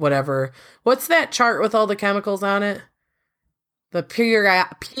whatever. What's that chart with all the chemicals on it? The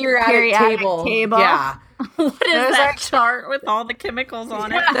periodic table. Yeah. What is that chart with all the chemicals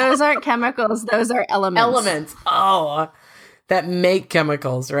on it? Those aren't chemicals. Those are elements. Oh, that make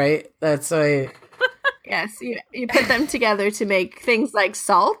chemicals, right? That's why. Yes, you put them together to make things like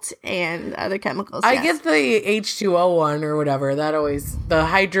salt and other chemicals. I get the H2O one or whatever. That always, the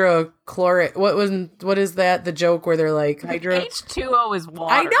hydrochloric. What is that? The joke where they're like H2O is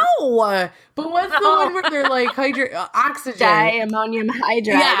water. I know, but what's the one where they're like oxygen? Diammonium hydride.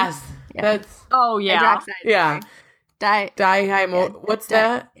 Yes, yeah. That's hydroxide. Yeah. What's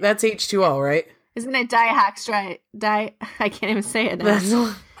that? That's H2O, right? Isn't it dihydroxide? I can't even say it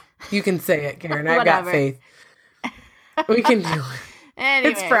now. You can say it, Karen. I've got faith. We can do it.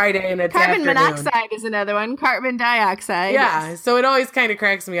 Anyway, it's Friday and it's carbon afternoon. monoxide is another one. Carbon dioxide. Yeah, yes. So it always kind of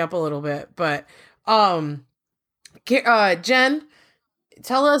cracks me up a little bit. But Jen,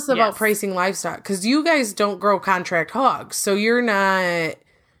 tell us about pricing livestock, because you guys don't grow contract hogs, so you're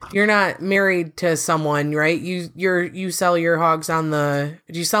not married to someone, right? You sell your hogs do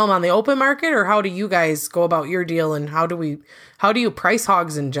you sell them on the open market, or how do you guys go about your deal, and how do you price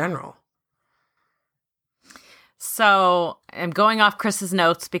hogs in general? So I'm going off Chris's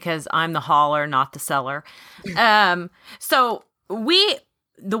notes because I'm the hauler, not the seller. So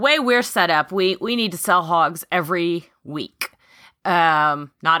the way we're set up, we need to sell hogs every week.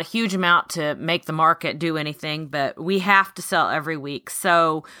 Not a huge amount to make the market do anything, but we have to sell every week.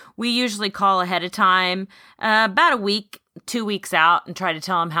 So we usually call ahead of time, about a week, 2 weeks out, and try to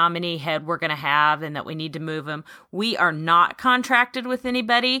tell them how many head we're going to have and that we need to move them. We are not contracted with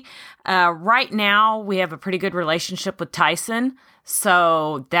anybody. Right now, we have a pretty good relationship with Tyson.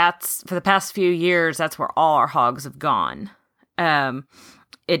 So that's, for the past few years, that's where all our hogs have gone.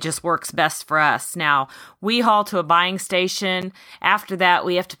 It just works best for us. Now, we haul to a buying station. After that,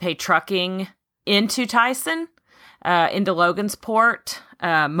 we have to pay trucking into Tyson, into Logansport.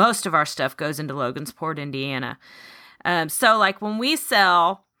 Most of our stuff goes into Logansport, Indiana. So like when we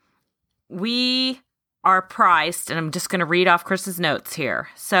sell, we are priced, and I'm just going to read off Chris's notes here.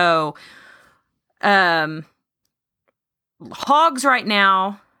 So, hogs right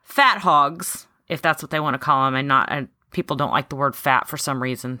now, fat hogs, if that's what they want to call them, people don't like the word fat for some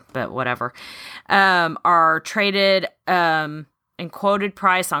reason, but whatever, are traded in quoted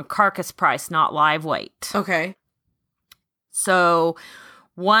price on carcass price, not live weight. Okay. So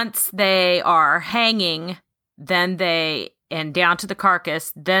once they are hanging, and down to the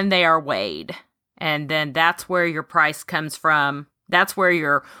carcass, then they are weighed. And then that's where your price comes from. That's where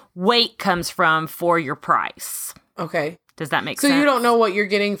your weight comes from for your price. Okay. Does that make sense? So you don't know what you're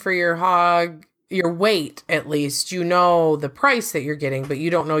getting for your hog, your weight at least. You know the price that you're getting, but you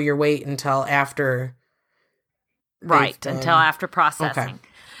don't know your weight until after. Right, until after processing. Okay.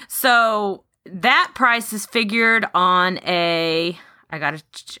 So that price is figured on I gotta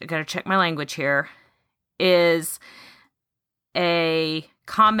check my language here, is a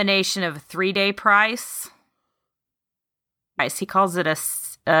combination of a 3-day price. He calls it a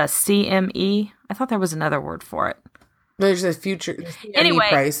CME. I thought there was another word for it. There's a future. The CME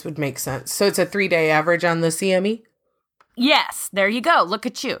price would make sense. So it's a 3-day average on the CME? Yes. There you go. Look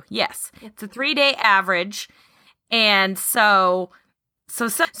at you. Yes. It's a 3-day average. And so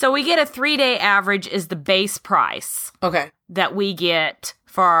we get a 3-day average is the base price. Okay. That we get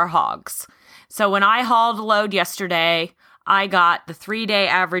for our hogs. So when I hauled a load yesterday, I got the 3-day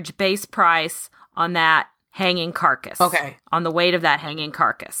average base price on that hanging carcass. Okay. On the weight of that hanging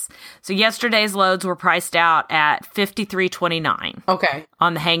carcass. So yesterday's loads were priced out at $53.29. Okay.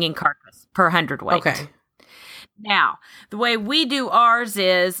 On the hanging carcass per hundredweight. Okay. Now, the way we do ours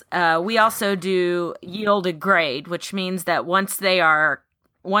is we also do yielded grade, which means that once they're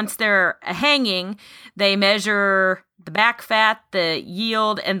hanging, they measure the back fat, the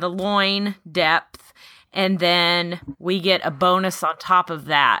yield, and the loin depth, and then we get a bonus on top of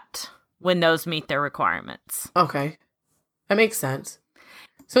that when those meet their requirements. Okay. That makes sense.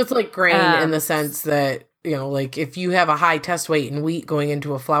 So it's like grain in the sense that you know, like if you have a high test weight in wheat going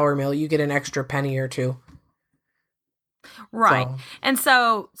into a flour mill, you get an extra penny or two. Right. And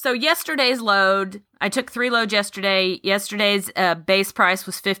so yesterday's load, I took 3 loads yesterday. Yesterday's base price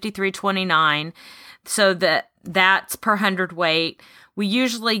was $53.29. So that's per hundredweight. We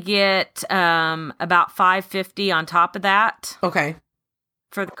usually get about $5.50 on top of that. Okay.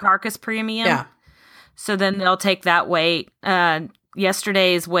 For the carcass premium. Yeah. So then they'll take that weight.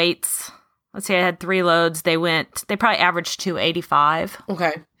 Yesterday's weights, let's say I had 3 loads. They probably averaged $2.85.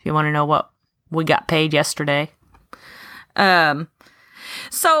 Okay. If you want to know what we got paid yesterday. So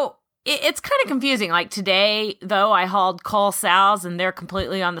it's kind of confusing. Like today, though, I hauled cull sows and they're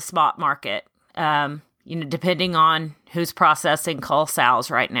completely on the spot market. You know, depending on who's processing cull sows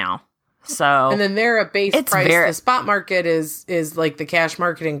right now. So, and then they're a base price. The spot market is like the cash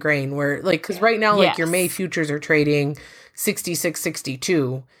market in grain, where like, because right now, like your May futures are trading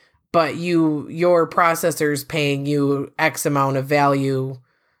 66.62, but your processor's paying you X amount of value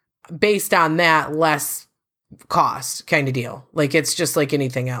based on that less cost kind of deal. Like it's just like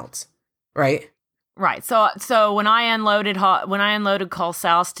anything else, right? Right. So when I unloaded cull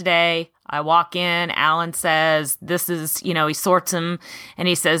sows today, I walk in, Alan says, this is, you know, he sorts them and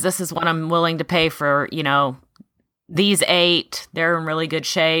he says, this is what I'm willing to pay for, you know, these 8, they're in really good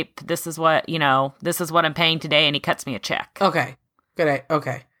shape. This is what I'm paying today. And he cuts me a check. Okay. Good.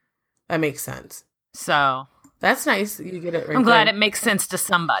 Okay. That makes sense. So that's nice. You get it right. I'm glad it makes sense to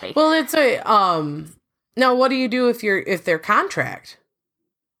somebody. Well, it's now what do you do if they're contract?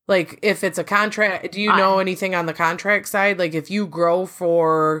 Like if it's a contract, do you know anything on the contract side? Like if you grow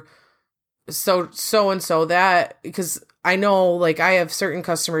for so and so that, because I know like I have certain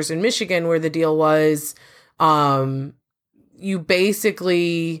customers in Michigan where the deal was you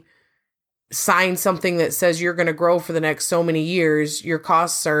basically sign something that says you're going to grow for the next so many years. Your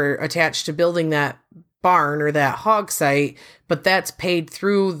costs are attached to building that barn or that hog site, but that's paid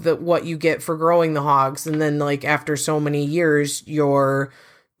through what you get for growing the hogs. And then like after so many years, you're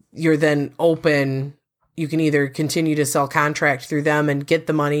then open. You can either continue to sell contract through them and get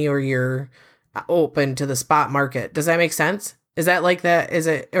the money, or you're open to the spot market. Does that make sense? Is that like that? Is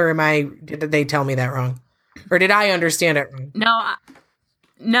it, or did they tell me that wrong? Or did I understand it wrong?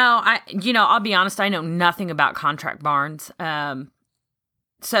 No, I'll be honest, I know nothing about contract barns.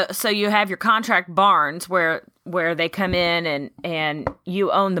 So you have your contract barns where they come in and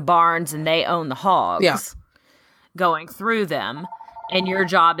you own the barns and they own the hogs going through them, and your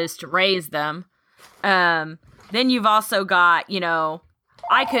job is to raise them. Then you've also got, you know,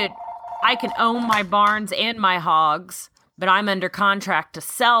 I could own my barns and my hogs, but I'm under contract to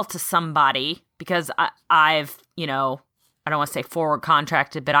sell to somebody because I've, you know, I don't want to say forward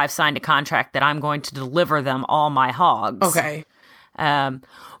contracted, but I've signed a contract that I'm going to deliver them all my hogs. Okay.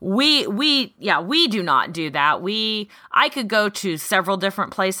 We do not do that. I could go to several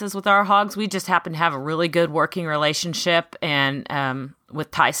different places with our hogs. We just happen to have a really good working relationship and with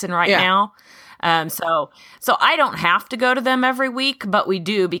Tyson right now. So I don't have to go to them every week, but we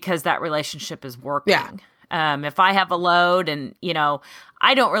do because that relationship is working. Yeah. If I have a load and, you know,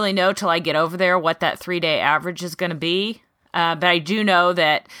 I don't really know till I get over there what that 3-day average is going to be. But I do know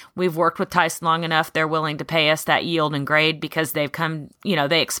that we've worked with Tyson long enough. They're willing to pay us that yield and grade because they've come, you know,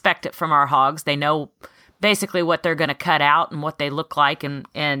 they expect it from our hogs. They know basically what they're going to cut out and what they look like and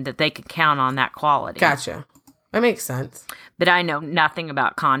that they can count on that quality. Gotcha. That makes sense. But I know nothing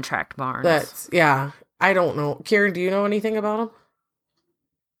about contract barns. I don't know. Karen, do you know anything about them?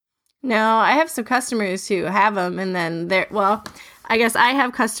 No, I have some customers who have them, and then I guess I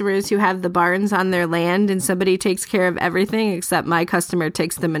have customers who have the barns on their land, and somebody takes care of everything except my customer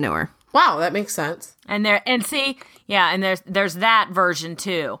takes the manure. Wow, that makes sense. And there's that version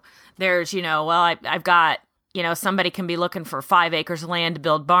too. There's, you know, well, I've got, you know, somebody can be looking for 5 acres of land to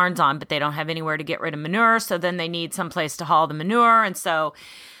build barns on, but they don't have anywhere to get rid of manure, so then they need someplace to haul the manure, and so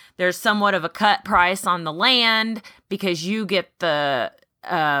there's somewhat of a cut price on the land because you get the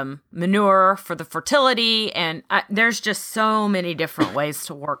manure for the fertility, and there's just so many different ways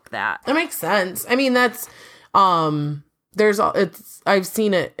to work that. That makes sense. I mean, that's I've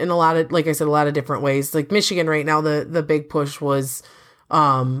seen it in a lot of, like I said, a lot of different ways. Like Michigan right now, the big push was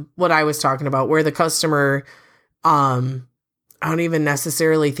what I was talking about, where the customer I don't even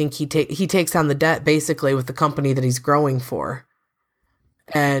necessarily think he takes on the debt basically with the company that he's growing for,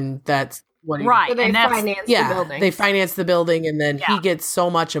 and that's what so they finance the building. They finance the building, and then he gets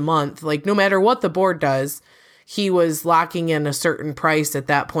so much a month. Like no matter what the board does, he was locking in a certain price at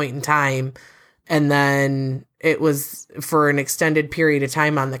that point in time, and then it was for an extended period of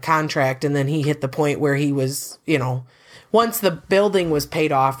time on the contract, and then he hit the point where he was, you know, once the building was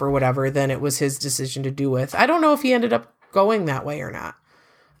paid off or whatever, then it was his decision to do with. I don't know if he ended up going that way or not.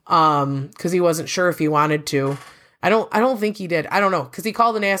 Because he wasn't sure if he wanted to. I don't think he did. I don't know. Because he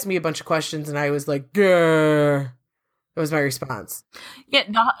called and asked me a bunch of questions, and I was like, grr. That was my response. Yeah,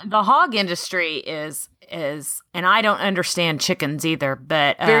 the hog industry is, and I don't understand chickens either,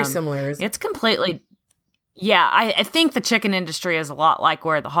 but very similar. It's completely. Yeah, I think the chicken industry is a lot like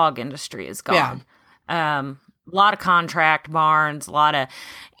where the hog industry is gone. Yeah. A lot of contract barns, a lot of,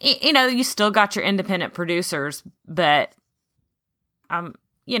 you still got your independent producers, but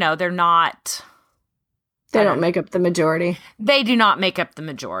they're not. They don't make up the majority. They do not make up the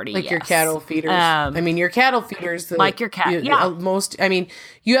majority. Like your cattle feeders. Your cattle feeders. Like your cattle. Yeah.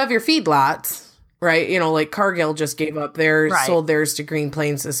 You have your feedlots, right? Like Cargill just gave up theirs, sold theirs to Green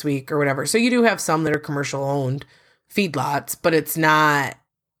Plains this week or whatever. So you do have some that are commercial owned feedlots, but it's not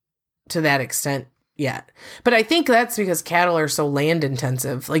to that extent yet. But I think that's because cattle are so land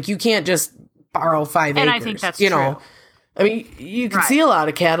intensive. Like you can't just borrow 5 acres. And I think that's true. I mean, you can see a lot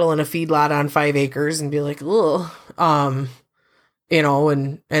of cattle in a feedlot on 5 acres and be like, ugh, and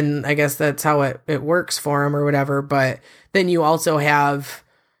I guess that's how it works for them or whatever. But then you also have,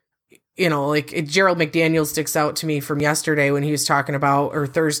 like Gerald McDaniel sticks out to me from yesterday when he was talking about, or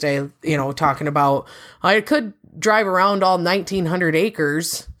Thursday, talking about, I could drive around all 1,900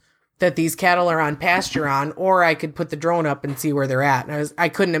 acres that these cattle are on pasture on, or I could put the drone up and see where they're at. And I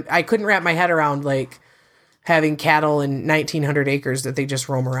couldn't wrap my head around like having cattle in 1,900 acres that they just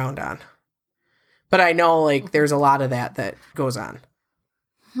roam around on. But I know like there's a lot of that goes on.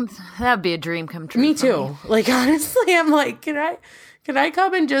 That'd be a dream come true. Me too. Like honestly, I'm like, can I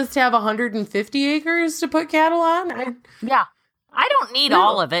come and just have 150 acres to put cattle on? Yeah. I don't need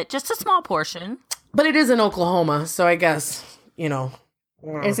all of it, just a small portion. But it is in Oklahoma, so I guess, I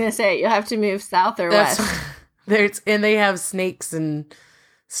was going to say, you'll have to move south or west. And they have snakes and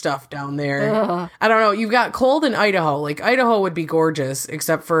stuff down there. Ugh. I don't know. You've got cold in Idaho. Like Idaho would be gorgeous,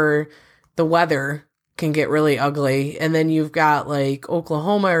 except for the weather can get really ugly. And then you've got like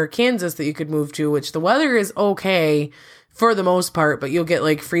Oklahoma or Kansas that you could move to, which the weather is okay for the most part, but you'll get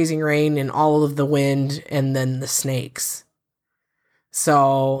like freezing rain and all of the wind and then the snakes.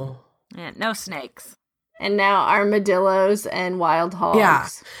 So yeah, no snakes. And now armadillos and wild hogs. Yeah.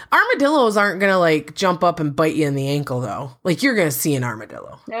 Armadillos aren't going to like jump up and bite you in the ankle though. Like you're going to see an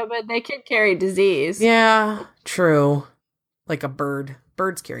armadillo. No, but they could carry disease. Yeah, true. Like a bird.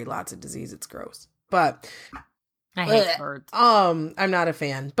 Birds carry lots of disease. It's gross. But I hate birds. I'm not a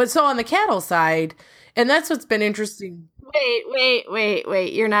fan. But so on the cattle side, and that's what's been interesting.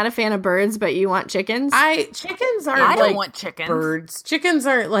 Wait. You're not a fan of birds, but you want chickens? Chickens aren't I don't want chickens. Birds. Chickens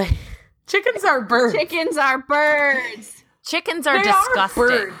aren't like chickens are birds. Chickens are birds. Chickens are disgusting.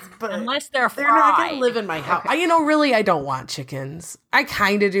 Birds, but unless they're fried. They're not going to live in my house. Okay. Really, I don't want chickens. I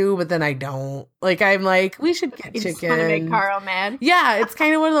kind of do, but then I don't. Like, I'm like, we should get chickens. You just want to make Carl mad? Yeah, it's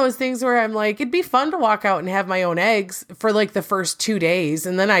kind of one of those things where I'm like, it'd be fun to walk out and have my own eggs for like the first 2 days,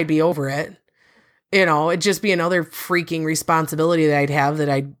 and then I'd be over it. It'd just be another freaking responsibility that I'd have that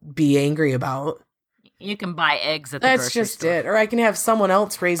I'd be angry about. You can buy eggs at the grocery store. That's just it. Or I can have someone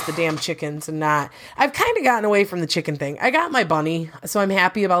else raise the damn chickens and not. I've kind of gotten away from the chicken thing. I got my bunny, so I'm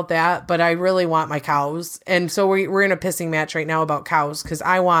happy about that, but I really want my cows. And so we're in a pissing match right now about cows because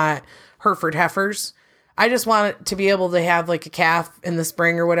I want Hereford heifers. I just want it to be able to have like a calf in the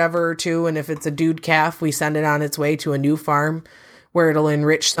spring or whatever or two. And if it's a dude calf, we send it on its way to a new farm where it'll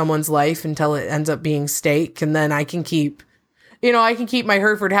enrich someone's life until it ends up being steak. And then I can keep... I can keep my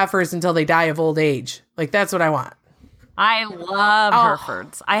Hereford heifers until they die of old age. Like, that's what I want. I love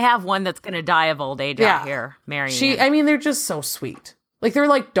Herefords. I have one that's going to die of old age out here, Marion. They're just so sweet. Like, they're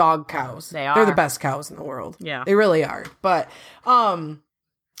like dog cows. They are. They're the best cows in the world. Yeah. They really are. But,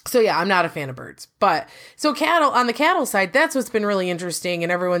 so yeah, I'm not a fan of birds. But, so on the cattle side, that's what's been really interesting.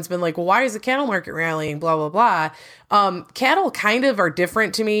 And everyone's been like, well, why is the cattle market rallying? Blah, blah, blah. Cattle kind of are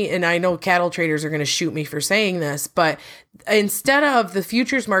different to me. And I know cattle traders are going to shoot me for saying this, but instead of the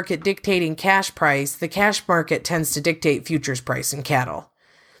futures market dictating cash price, the cash market tends to dictate futures price in cattle.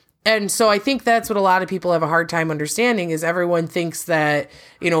 And so I think that's what a lot of people have a hard time understanding is everyone thinks that,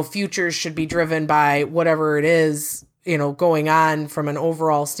 futures should be driven by whatever it is, going on from an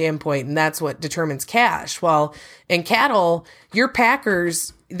overall standpoint. And that's what determines cash. Well, in cattle, your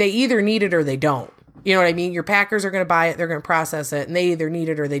packers, they either need it or they don't. You know what I mean? Your packers are going to buy it. They're going to process it and they either need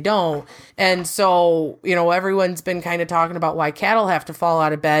it or they don't. And so, everyone's been kind of talking about why cattle have to fall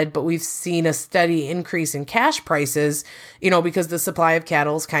out of bed, but we've seen a steady increase in cash prices, because the supply of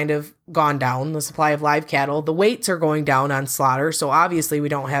cattle's kind of gone down, the supply of live cattle, the weights are going down on slaughter. So obviously we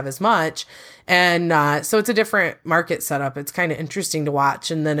don't have as much. And so it's a different market setup. It's kind of interesting to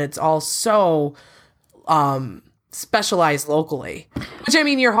watch. And then it's all so specialized locally, which I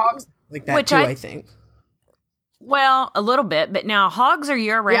mean, your hogs like that too, I think. Well, a little bit, but now hogs are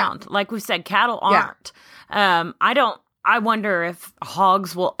year round. Yeah. Like we said, cattle aren't. Yeah. I wonder if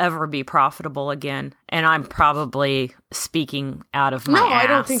hogs will ever be profitable again. And I'm probably speaking out of my ass. No, I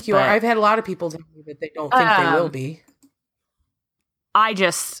don't think you are. I've had a lot of people tell me that they don't think they will be. I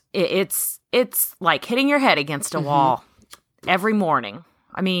just, it's like hitting your head against a wall every morning.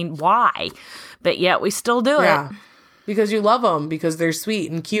 I mean, why? But yet we still do it. Because you love them, because they're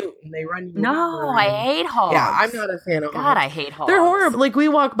sweet and cute and they run you No, I hate hogs. Yeah, I'm not a fan of God, hogs. I hate hogs. They're horrible. Like, we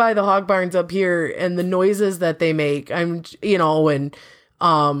walk by the hog barns up here and the noises that they make, we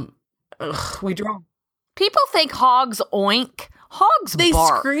draw. People think hogs oink. Hogs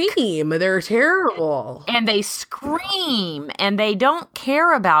bark. Scream. They're terrible. And they scream and they don't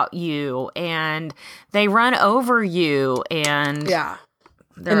care about you and they run over you and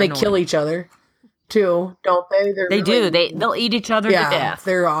they kill each other too, don't they? They'll eat each other to death.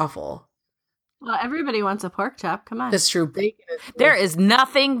 They're awful. Well, everybody wants a pork chop. Come on. That's true. Bacon there is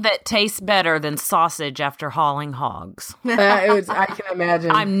nothing that tastes better than sausage after hauling hogs. I can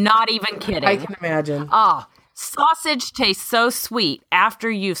imagine. I'm not even kidding. I can imagine. Sausage tastes so sweet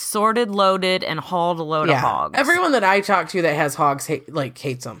after you've sorted, loaded, and hauled a load of hogs. Everyone that I talk to that has hogs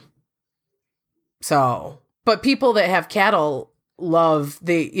hates them. So, but people that have cattle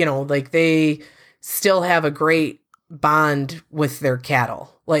they still have a great bond with their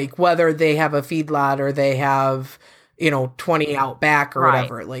cattle. Like, whether they have a feedlot or they have, 20 out back or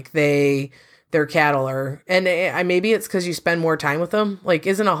whatever. Like, their cattle are, and maybe it's because you spend more time with them. Like,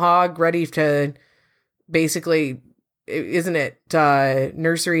 isn't a hog ready to basically, isn't it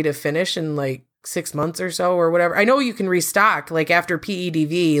nursery to finish in like 6 months or so or whatever? I know you can restock, like after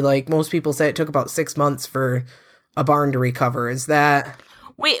PEDV, like most people say it took about 6 months for a barn to recover. Is that...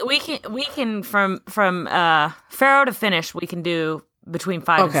 We can from farrow to finish, we can do between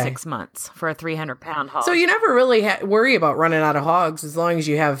 5 and 6 months for a 300-pound hog. So you never really worry about running out of hogs. As long as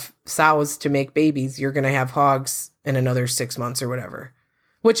you have sows to make babies, you're going to have hogs in another 6 months or whatever.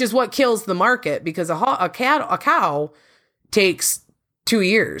 Which is what kills the market, because a cow takes 2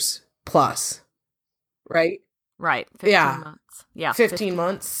 years plus, right? Right. 15 months. Yeah. 15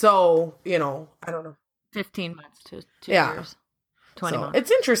 months. So, I don't know. 15 months to 2 years. 20 months. It's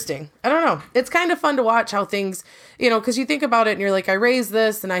interesting. I don't know. It's kind of fun to watch how things, because you think about it and you're like, I raise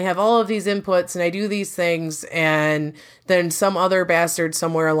this and I have all of these inputs and I do these things, and then some other bastard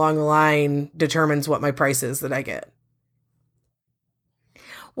somewhere along the line determines what my price is that I get.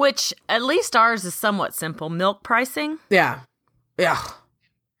 Which, at least ours is somewhat simple. Milk pricing. Yeah.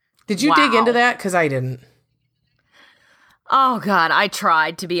 Did you dig into that? Because I didn't. Oh, God. I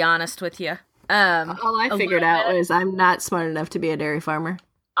tried, to be honest with you. All I figured out was I'm not smart enough to be a dairy farmer.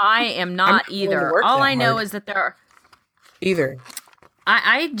 I am not either. All I know is that there are... Either.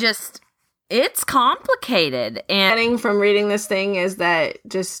 I just... It's complicated. And from reading this thing is that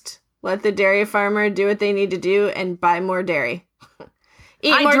just let the dairy farmer do what they need to do and buy more dairy.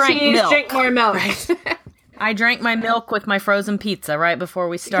 Eat more cheese, drink more milk. Right. I drank my milk with my frozen pizza right before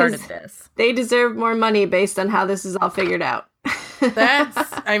we started this. They deserve more money based on how this is all figured out.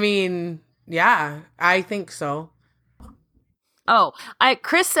 Yeah, I think so. Oh,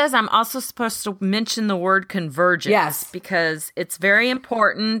 Chris says I'm also supposed to mention the word convergence. Yes. Because it's very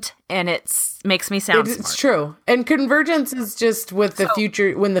important and it makes me sound smart. It's true. And convergence is just with the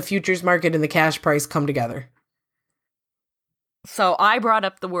future, when the futures market and the cash price come together. So I brought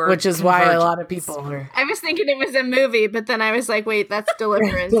up the word, which is why a lot of people are. I was thinking it was a movie, but then I was like, "Wait, that's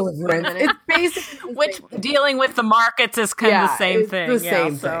Deliverance." It's basically which dealing with the markets is kind of the same thing. The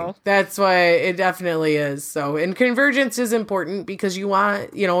same thing. That's why it definitely is. So, and convergence is important because you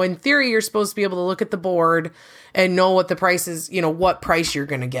want, in theory, you're supposed to be able to look at the board and know what the price is, what price you're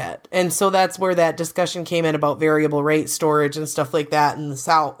going to get. And so that's where that discussion came in about variable rate storage and stuff like that in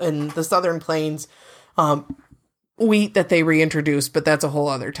the Southern Plains. Wheat that they reintroduced, but that's a whole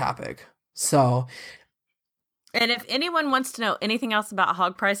other topic. So, and if anyone wants to know anything else about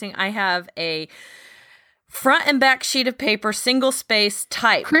hog pricing, I have a front and back sheet of paper, single space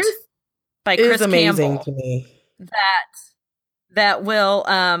typed by Chris amazing Campbell, to me. That will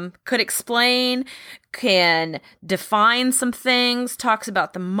could explain, can define some things, talks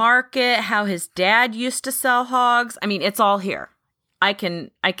about the market, how his dad used to sell hogs. I mean, it's all here. I can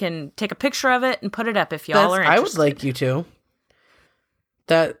take a picture of it and put it up if y'all are interested. I would like you to.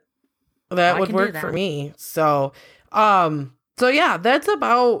 That would work for me. So So yeah, that's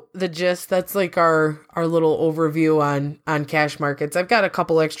about the gist. That's like our little overview on cash markets. I've got a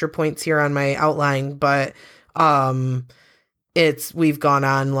couple extra points here on my outline, but we've gone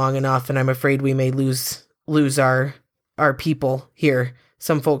on long enough, and I'm afraid we may lose our people here.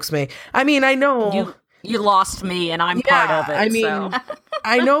 Some folks may. I mean, I know you lost me, and I'm part of it. I mean, so.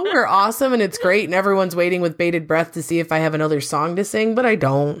 I know we're awesome, and it's great, and everyone's waiting with bated breath to see if I have another song to sing, but I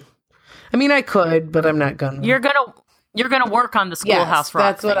don't. I mean, I could, but I'm not gonna. You're gonna work on the Schoolhouse Rock.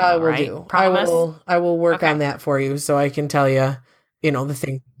 That's what I will do. Promise? I will work on that for you, so I can tell you, the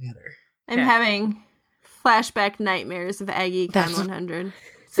things that matter. I'm having flashback nightmares of Aggie Con 100.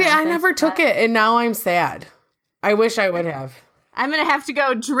 See, I never took it, and now I'm sad. I wish I would have. I'm gonna have to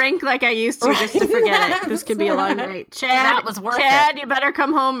go drink like I used to just to forget it. This could be a long night. Chad, that was worth it. You better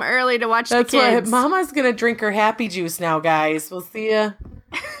come home early to watch the kids. That's what Mama's gonna drink her happy juice now, guys. We'll see ya.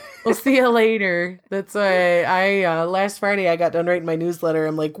 We'll see you later. That's why I last Friday I got done writing my newsletter.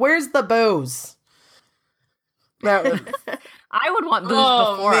 I'm like, where's the booze? That was, I would want booze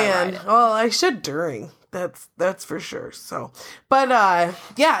before. Man. Well, I should during. That's for sure. So, but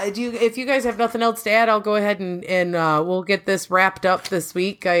yeah, if you guys have nothing else to add, I'll go ahead and we'll get this wrapped up this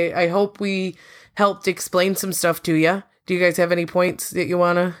week. I hope we helped explain some stuff to you. Do you guys have any points that you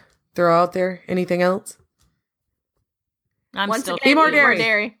want to throw out there? Anything else? Eat more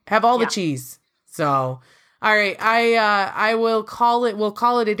dairy. Have all the cheese. So, all right. I will call it. We'll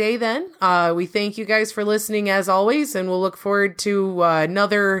call it a day then. We thank you guys for listening as always, and we'll look forward to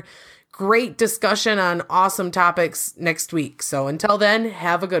another great discussion on awesome topics next week. So until then,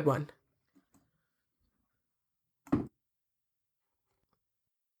 have a good one.